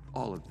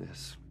all of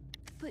this.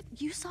 But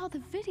you saw the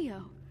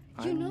video.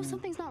 You know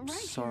something's not right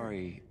here.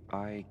 Sorry,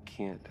 I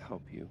can't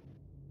help you.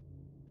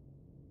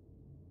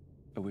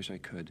 I wish I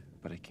could,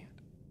 but I can't.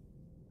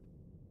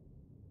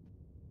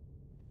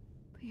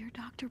 But you're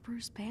Dr.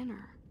 Bruce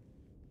Banner.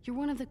 You're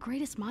one of the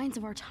greatest minds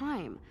of our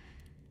time.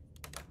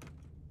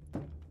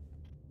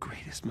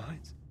 Greatest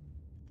minds?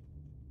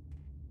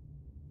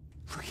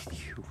 Look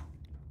at you.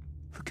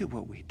 Look at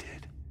what we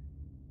did.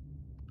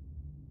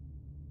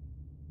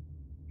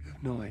 You have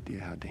have no idea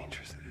how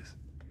dangerous it is.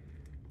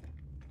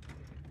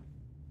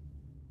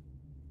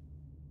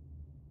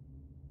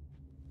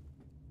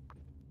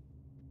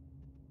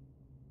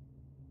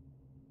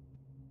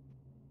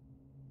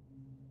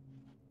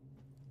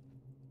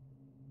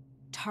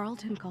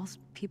 Tarleton calls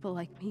people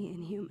like me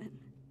inhuman.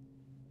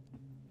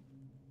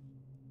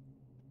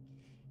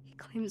 He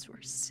claims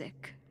we're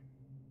sick,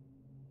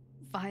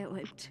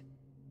 violent,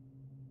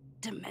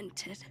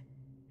 demented.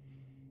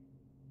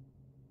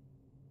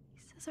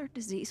 He says our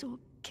disease will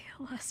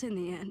kill us in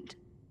the end.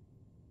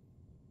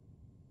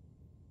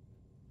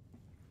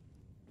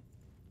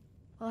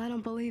 Well, I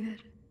don't believe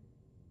it.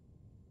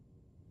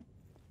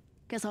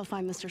 Guess I'll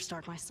find Mr.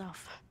 Stark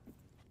myself.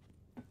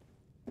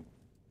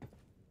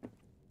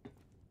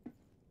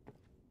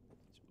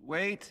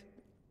 Wait.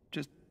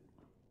 Just...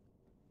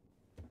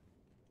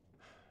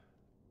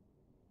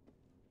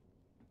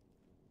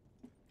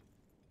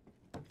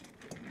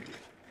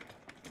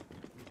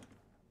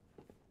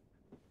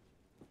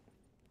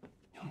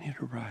 You'll need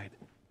a ride.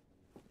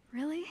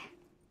 Really?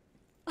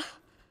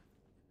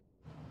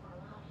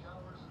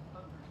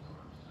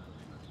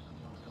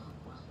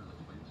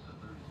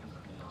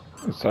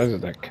 The size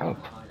of that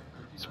cup.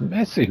 It's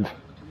massive.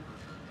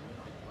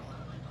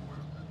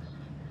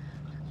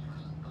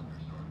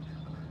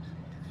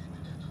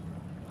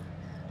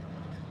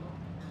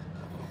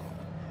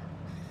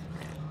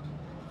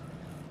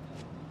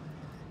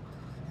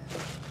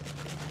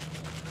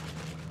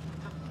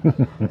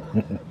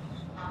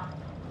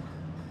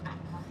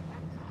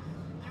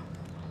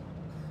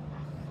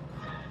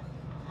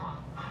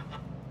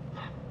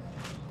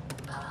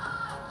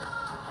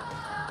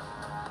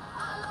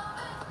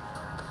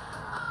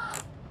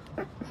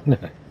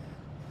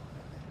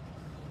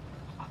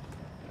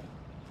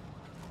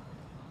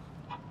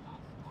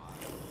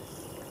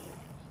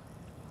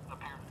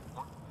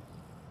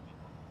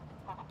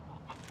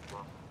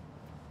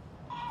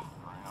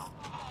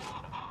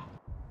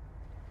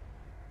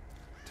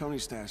 Tony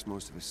stashed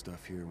most of his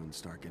stuff here when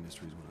Stark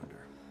Industries went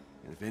under.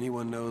 And if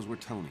anyone knows where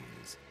Tony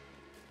is,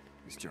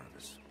 it's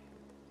Jarvis.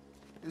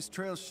 This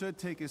trail should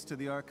take us to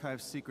the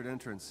Archive's secret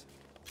entrance.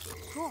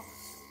 Cool.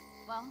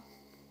 Well,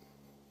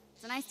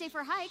 it's a nice day for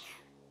a hike.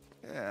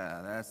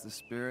 Yeah, that's the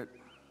spirit.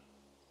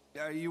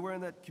 Are you wearing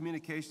that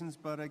communications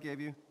bud I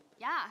gave you?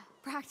 Yeah,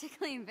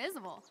 practically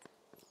invisible.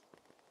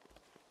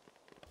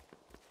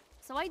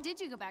 So why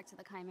did you go back to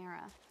the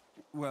Chimera?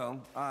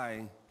 Well,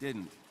 I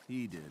didn't.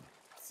 He did.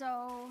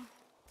 So...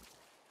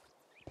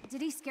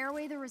 did he scare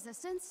away the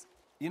Resistance?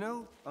 You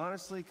know,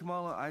 honestly,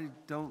 Kamala, I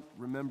don't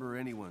remember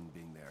anyone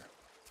being there.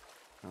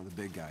 Well, the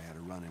big guy had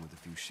a run-in with a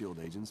few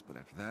S.H.I.E.L.D. agents, but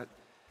after that,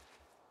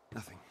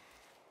 nothing.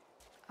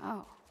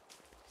 Oh.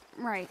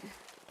 Right.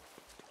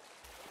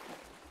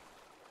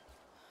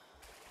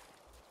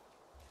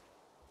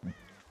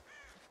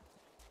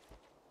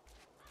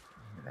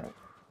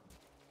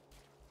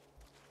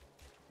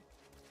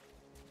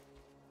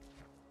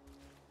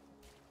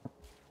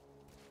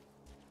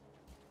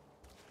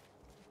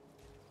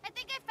 I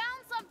think I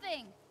found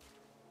something!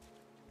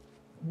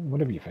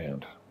 What have you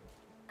found?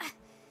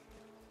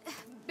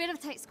 Bit of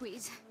tight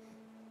squeeze.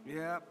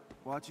 Yeah,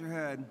 watch your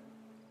head.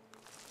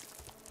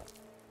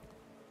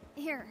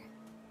 Here.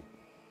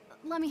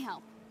 Let me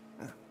help.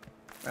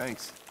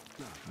 Thanks.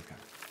 Oh, okay.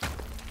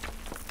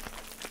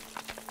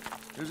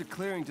 There's a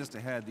clearing just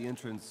ahead. The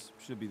entrance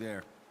should be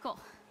there. Cool.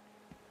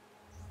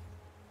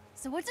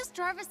 So what does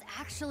Jarvis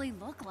actually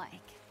look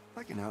like?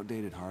 Like an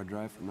outdated hard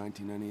drive from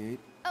 1998.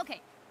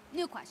 Okay,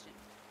 new question.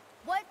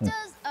 What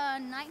does a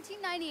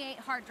 1998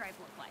 hard drive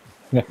look like?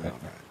 Okay.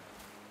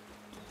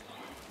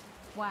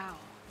 Wow.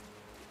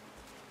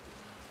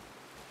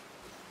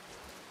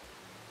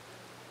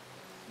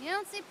 You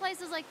don't see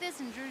places like this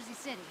in Jersey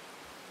City.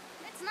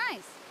 It's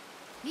nice.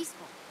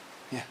 Peaceful.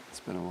 Yeah, it's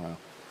been a while.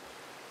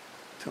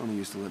 Tony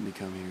used to let me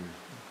come here.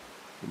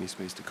 Give me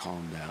space to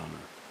calm down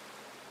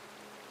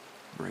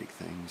or break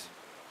things.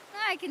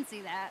 I can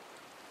see that.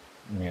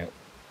 Yeah.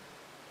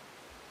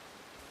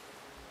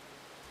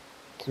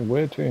 So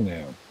where to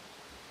now?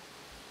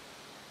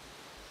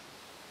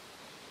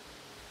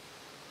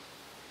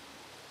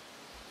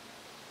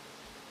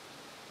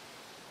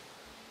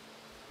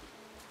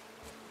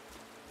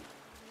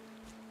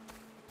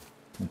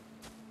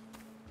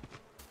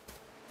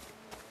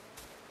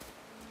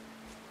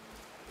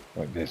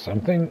 Like there's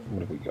something?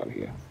 What have we got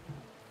here?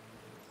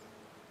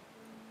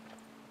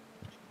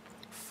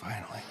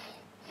 Finally.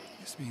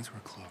 This means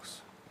we're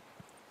close.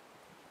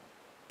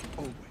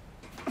 Oh,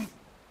 wait.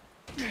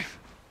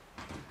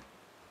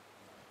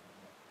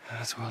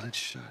 That's welded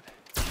shut.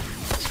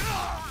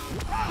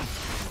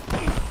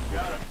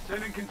 Got him.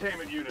 Send in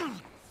containment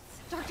units.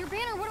 Dr.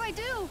 Banner, what do I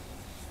do?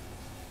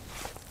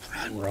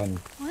 Run.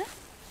 What?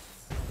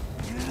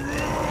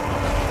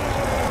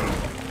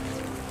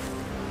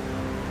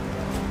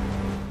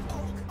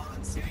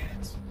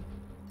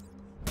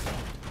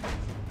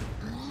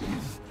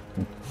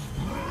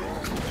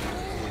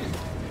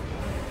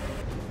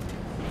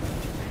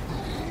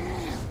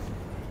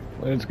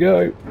 Let's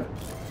go.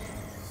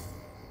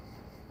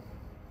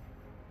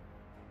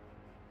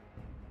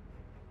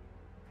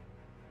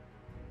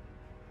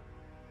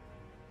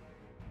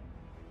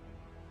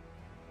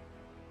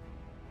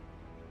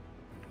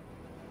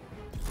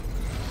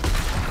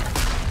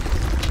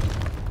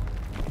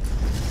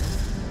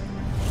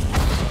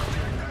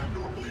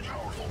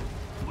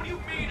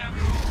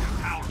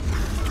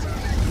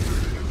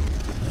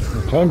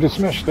 Time to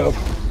smash stuff.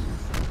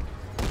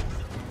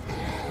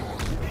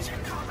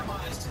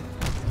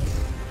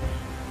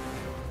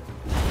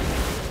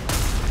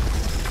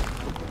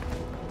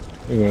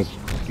 Anyways,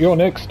 you're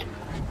next.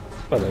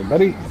 Hello,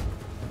 buddy.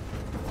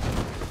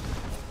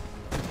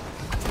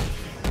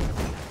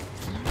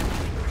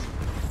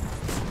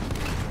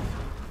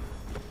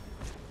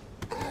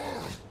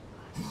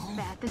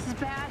 Bad. This is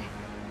bad.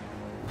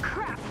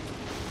 Crap.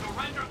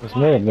 There's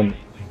more of them.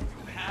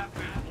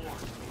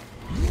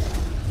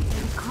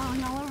 They're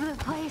crawling all over the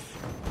place.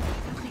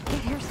 How did they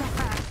get here so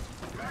fast?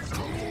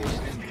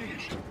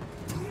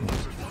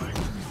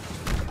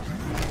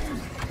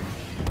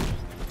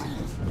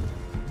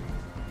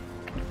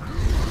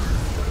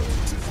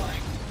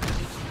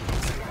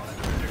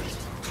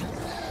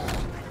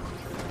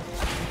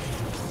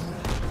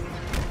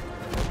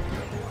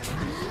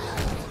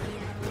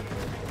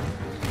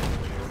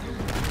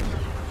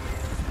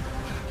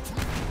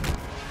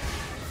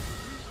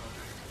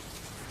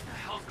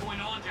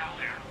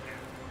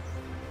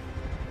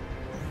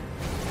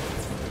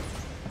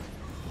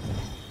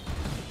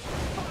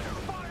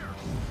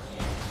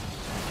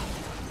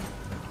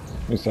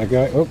 Where's that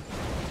guy? Oh.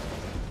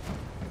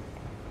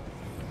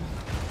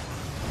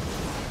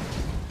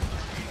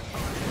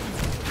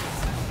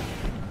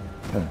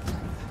 Huh.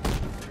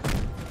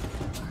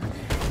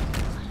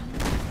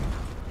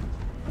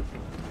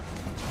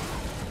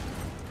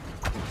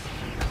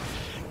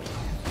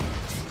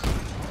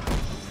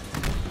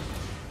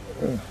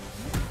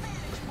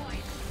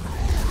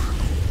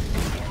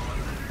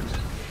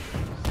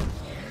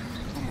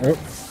 Oh.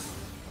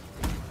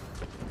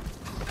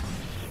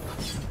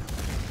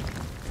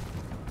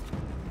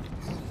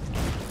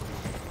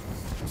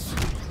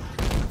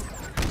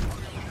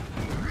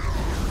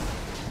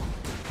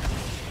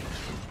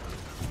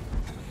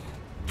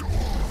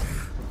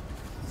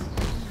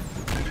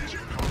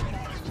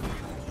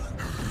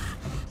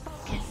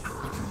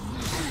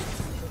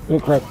 Oh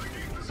crap.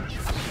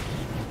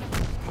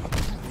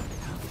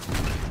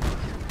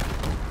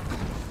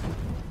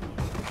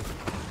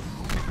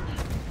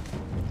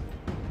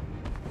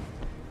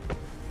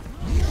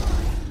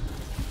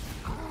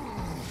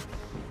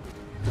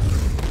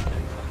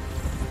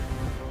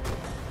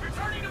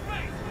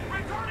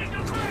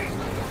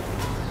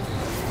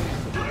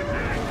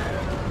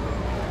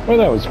 Well,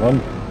 that was fun,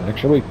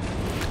 actually. Is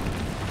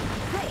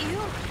that you?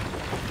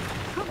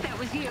 Hope that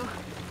was you.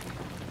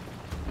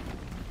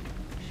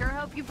 Sure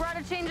hope you brought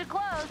a change of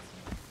clothes.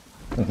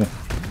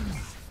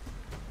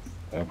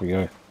 There we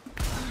go.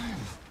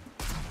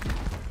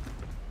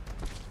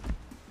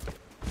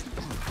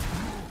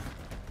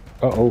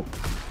 Uh-oh.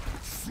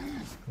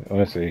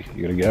 I see.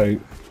 You gotta go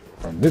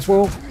from this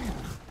wall to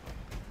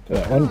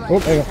that one. Oh,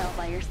 hang on. Tell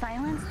by your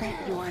silence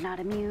that you are not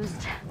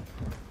amused.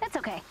 That's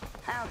okay.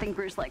 I don't think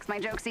Bruce likes my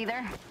jokes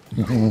either.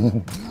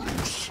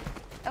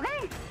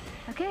 Okay.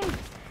 Okay.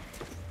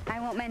 I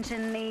won't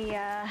mention the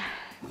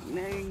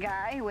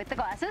guy with the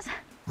glasses.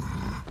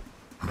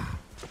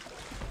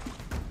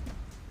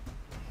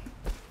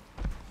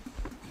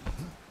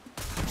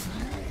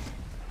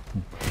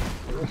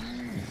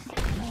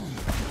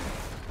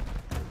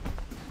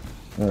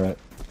 Alright.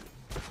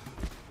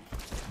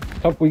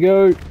 Up we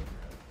go.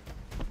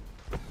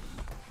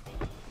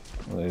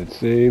 Let's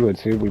see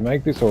if we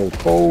make this all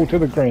fall to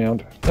the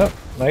ground. Nope,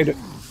 made it.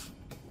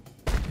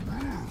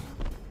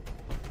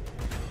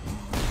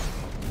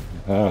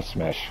 Ah,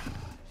 smash.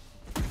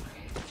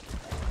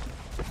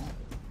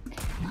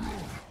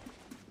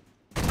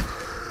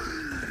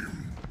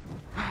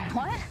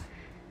 What?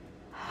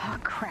 Oh,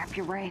 crap,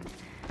 you're right.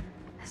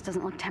 This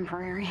doesn't look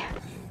temporary.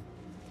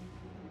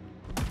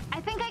 I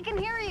think I can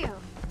hear you.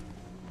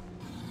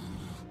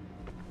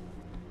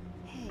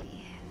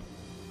 Hey.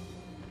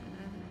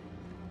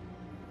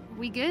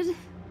 We good?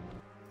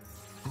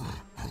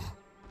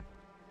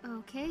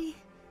 Okay.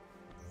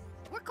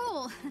 We're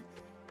cool.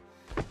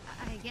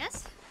 I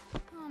guess.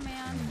 Oh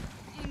man,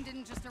 AIM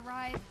didn't just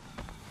arrive.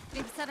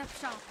 They've set up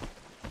shop.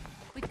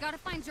 We've got to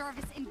find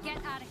Jarvis and get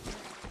out of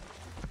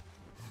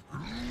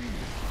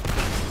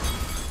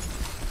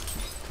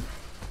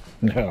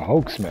here.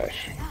 Hulk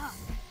smash. I'm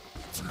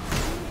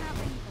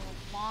having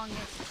the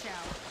longest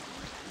shower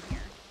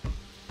here.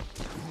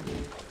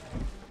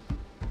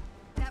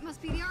 That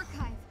must be the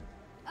archive.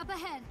 Up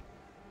ahead.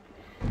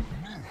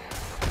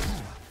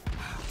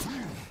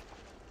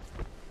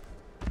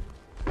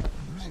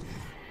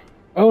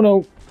 Oh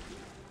no.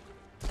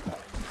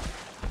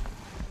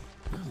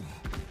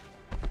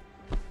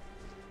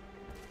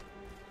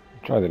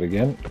 Try that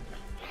again.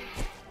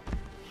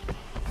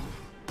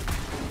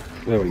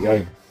 There we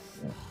go.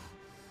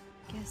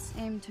 Guess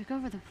AIM took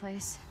over the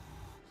place.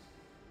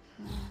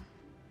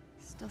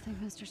 Still think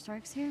Mr.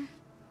 Stark's here?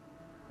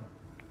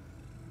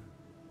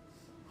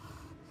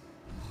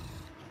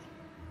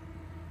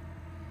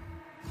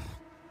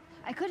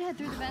 I could head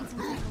through the vents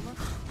and take a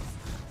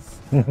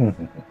look.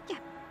 Yeah,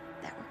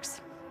 that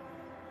works.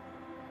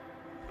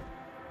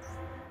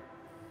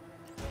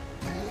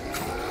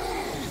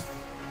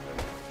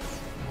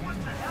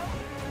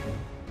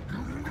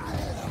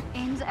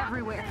 AIM's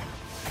everywhere.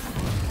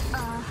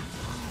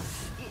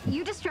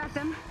 You distract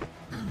them.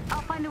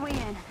 I'll find a way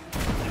in.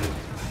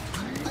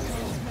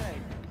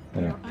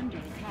 Yeah.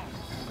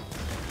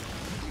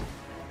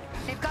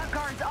 They've got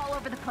guards all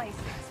over the place.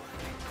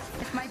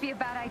 This might be a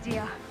bad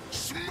idea.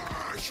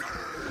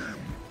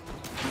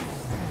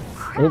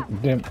 Oh,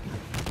 damn.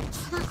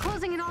 We're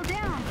closing it all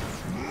down.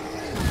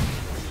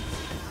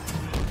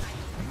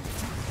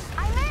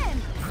 I'm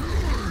in.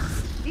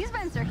 These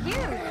vents are huge.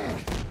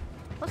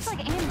 Looks like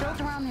AIM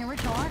built around the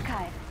original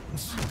archive.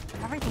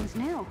 Everything's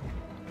new.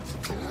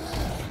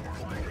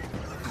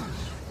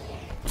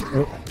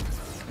 Oh.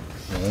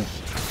 Yeah.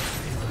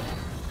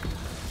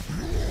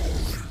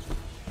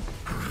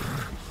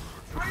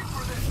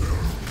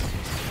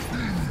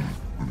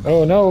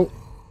 Oh no!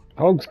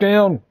 Hogs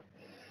down!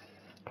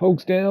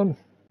 Hogs down!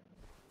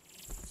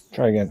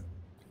 Try again.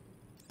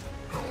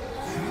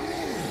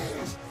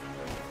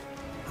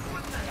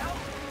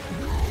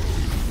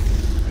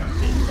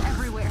 AIM's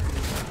everywhere.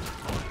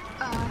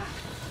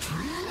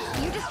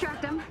 You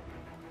distract them.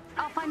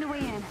 I'll find a way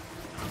in.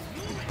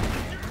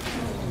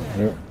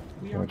 Yep.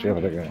 Watch out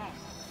for that guy.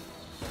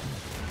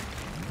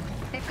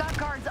 They've got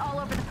guards all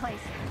over the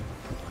place.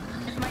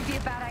 This might be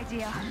a bad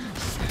idea.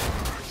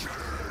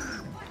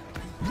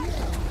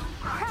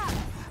 Crap!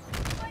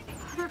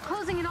 We're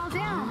closing it all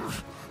down.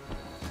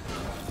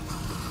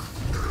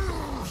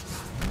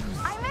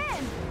 I'm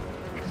in!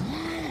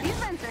 These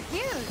vents are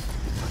huge.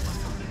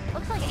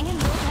 Looks like AIM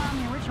built around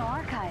the original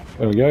archive.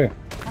 There we go. Bit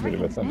of a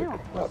Everything's thunder.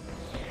 new. Up.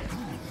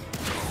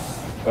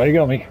 There you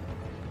go, me.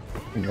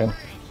 Okay.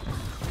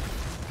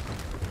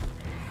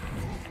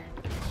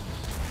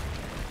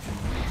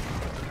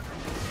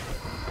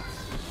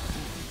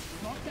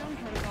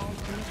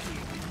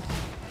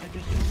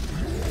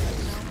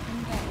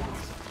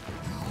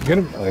 Get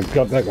him. I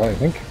got that guy, I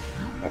think.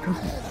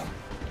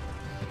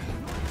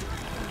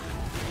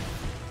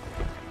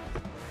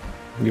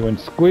 You went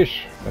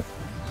squish,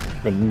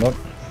 but not.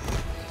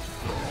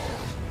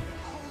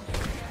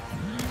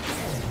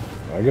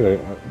 I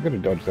gotta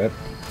dodge that.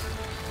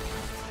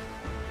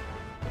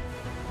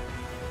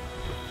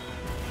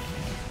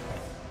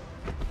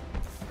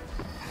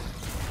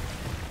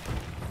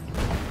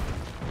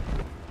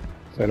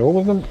 Is that all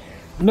of them?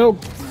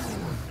 Nope.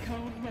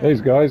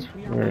 These guys.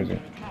 Where is he?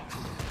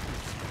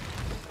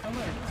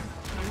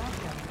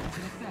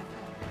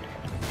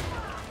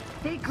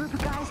 Big group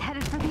of guys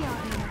headed for the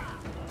elevator.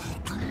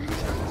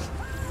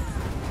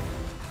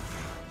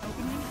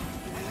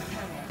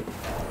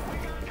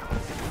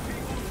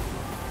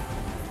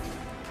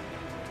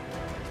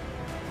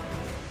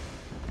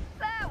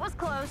 That was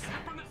close.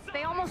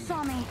 They almost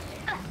saw me.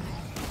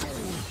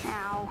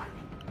 Ow.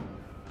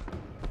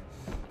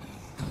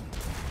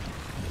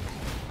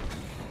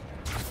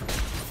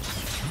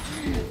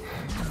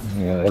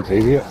 Yeah, that's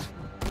easier.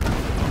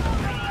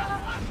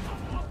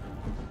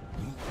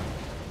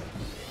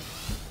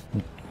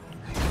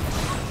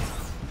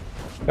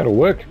 That'll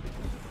work.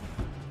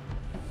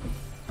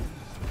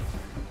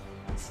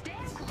 Is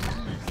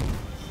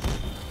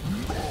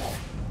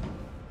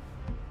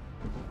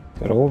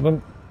that all of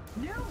them?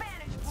 New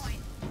vantage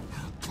point.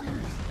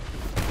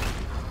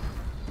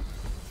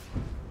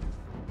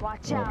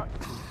 Watch out.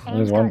 There's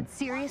AIM's one. got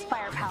serious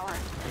firepower.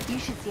 You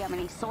should see how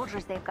many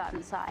soldiers they've got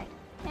inside.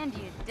 And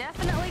you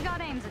definitely got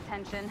AIM's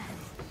attention.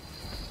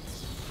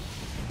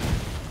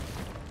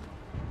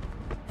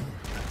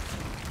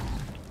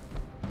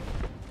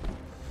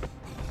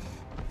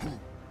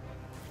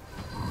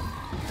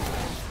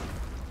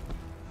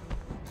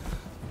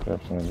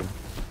 Absolutely.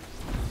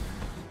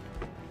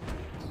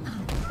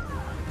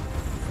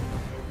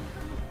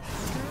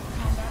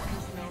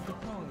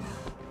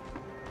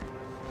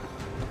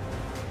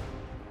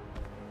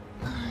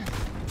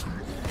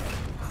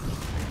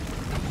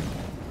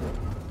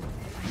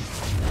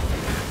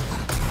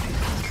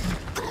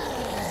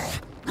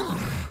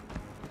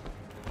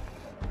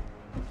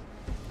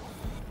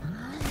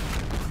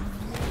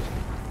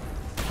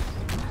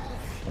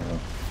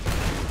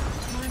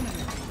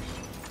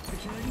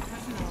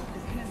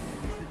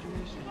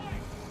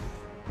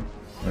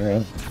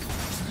 Okay.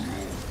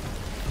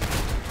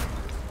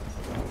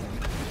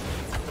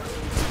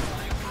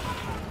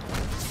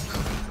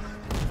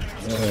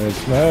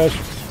 Smash.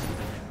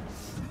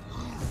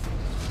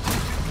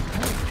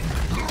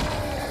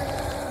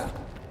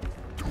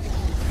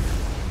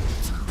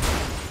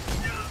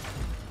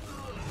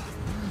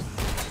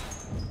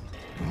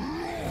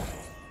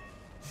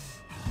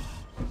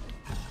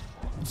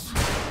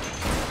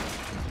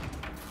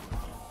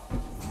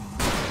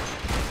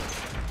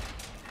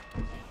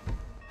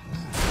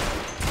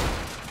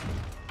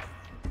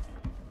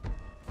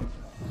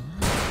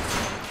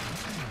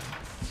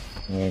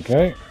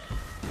 Okay.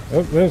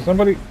 Oh, there's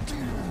somebody.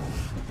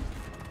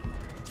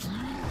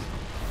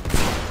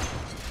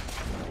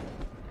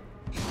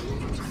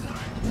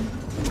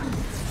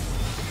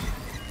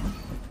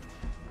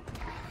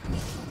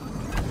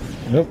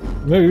 Nope.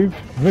 Move.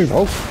 Move,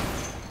 Hulk.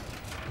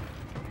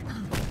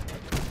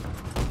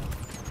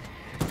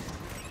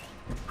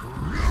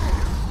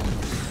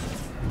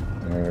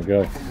 There we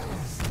go.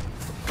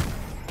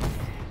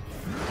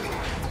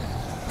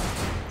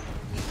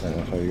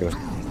 So you gotta...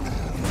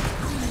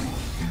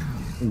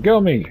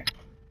 Got me!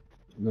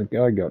 The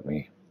guy got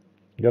me.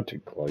 Got too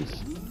close.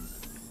 The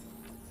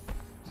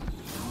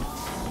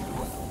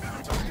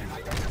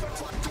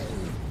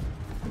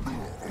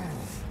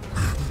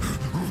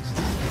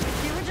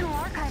original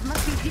archive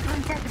must be deeper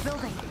inside the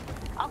building.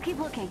 I'll keep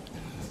looking.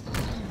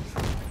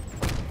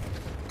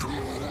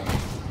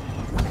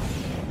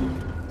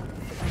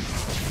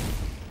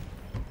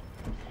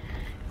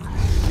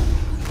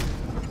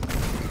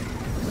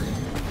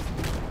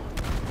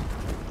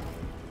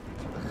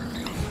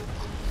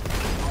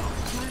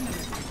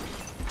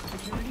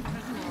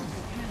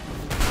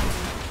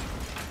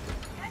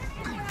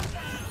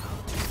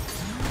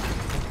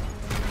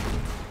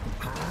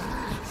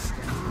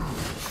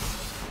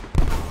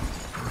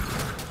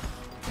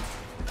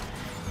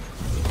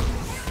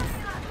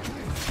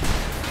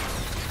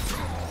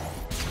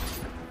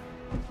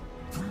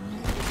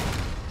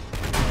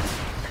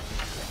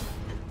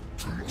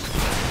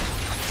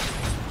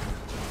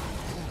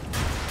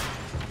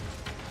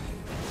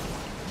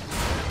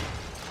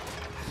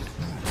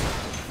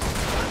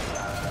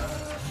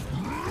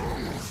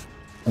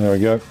 There we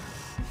go.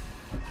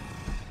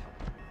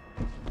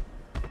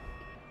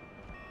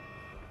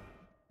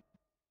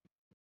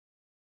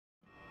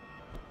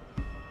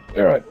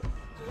 Alright.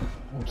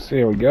 Let's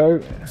see how we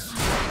go.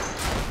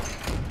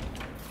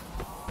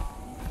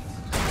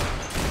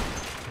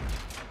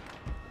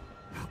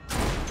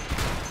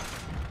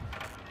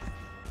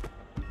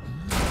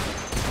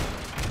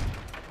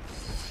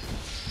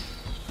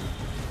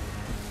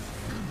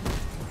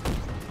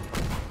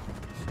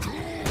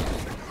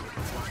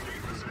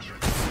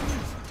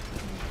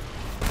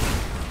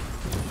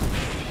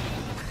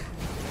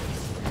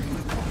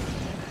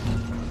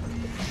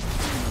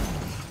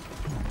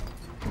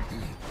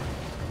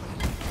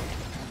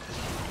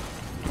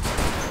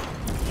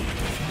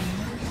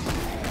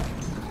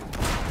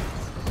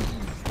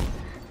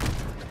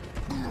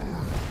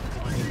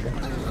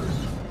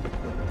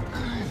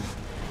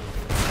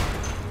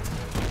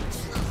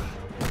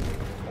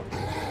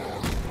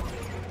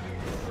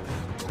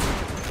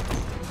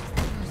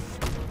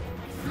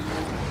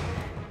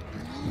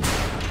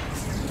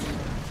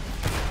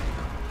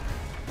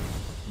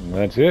 And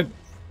that's it.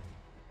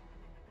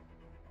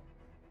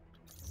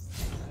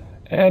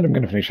 And I'm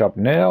going to finish up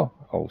now.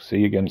 I'll see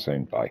you again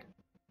soon. Bye.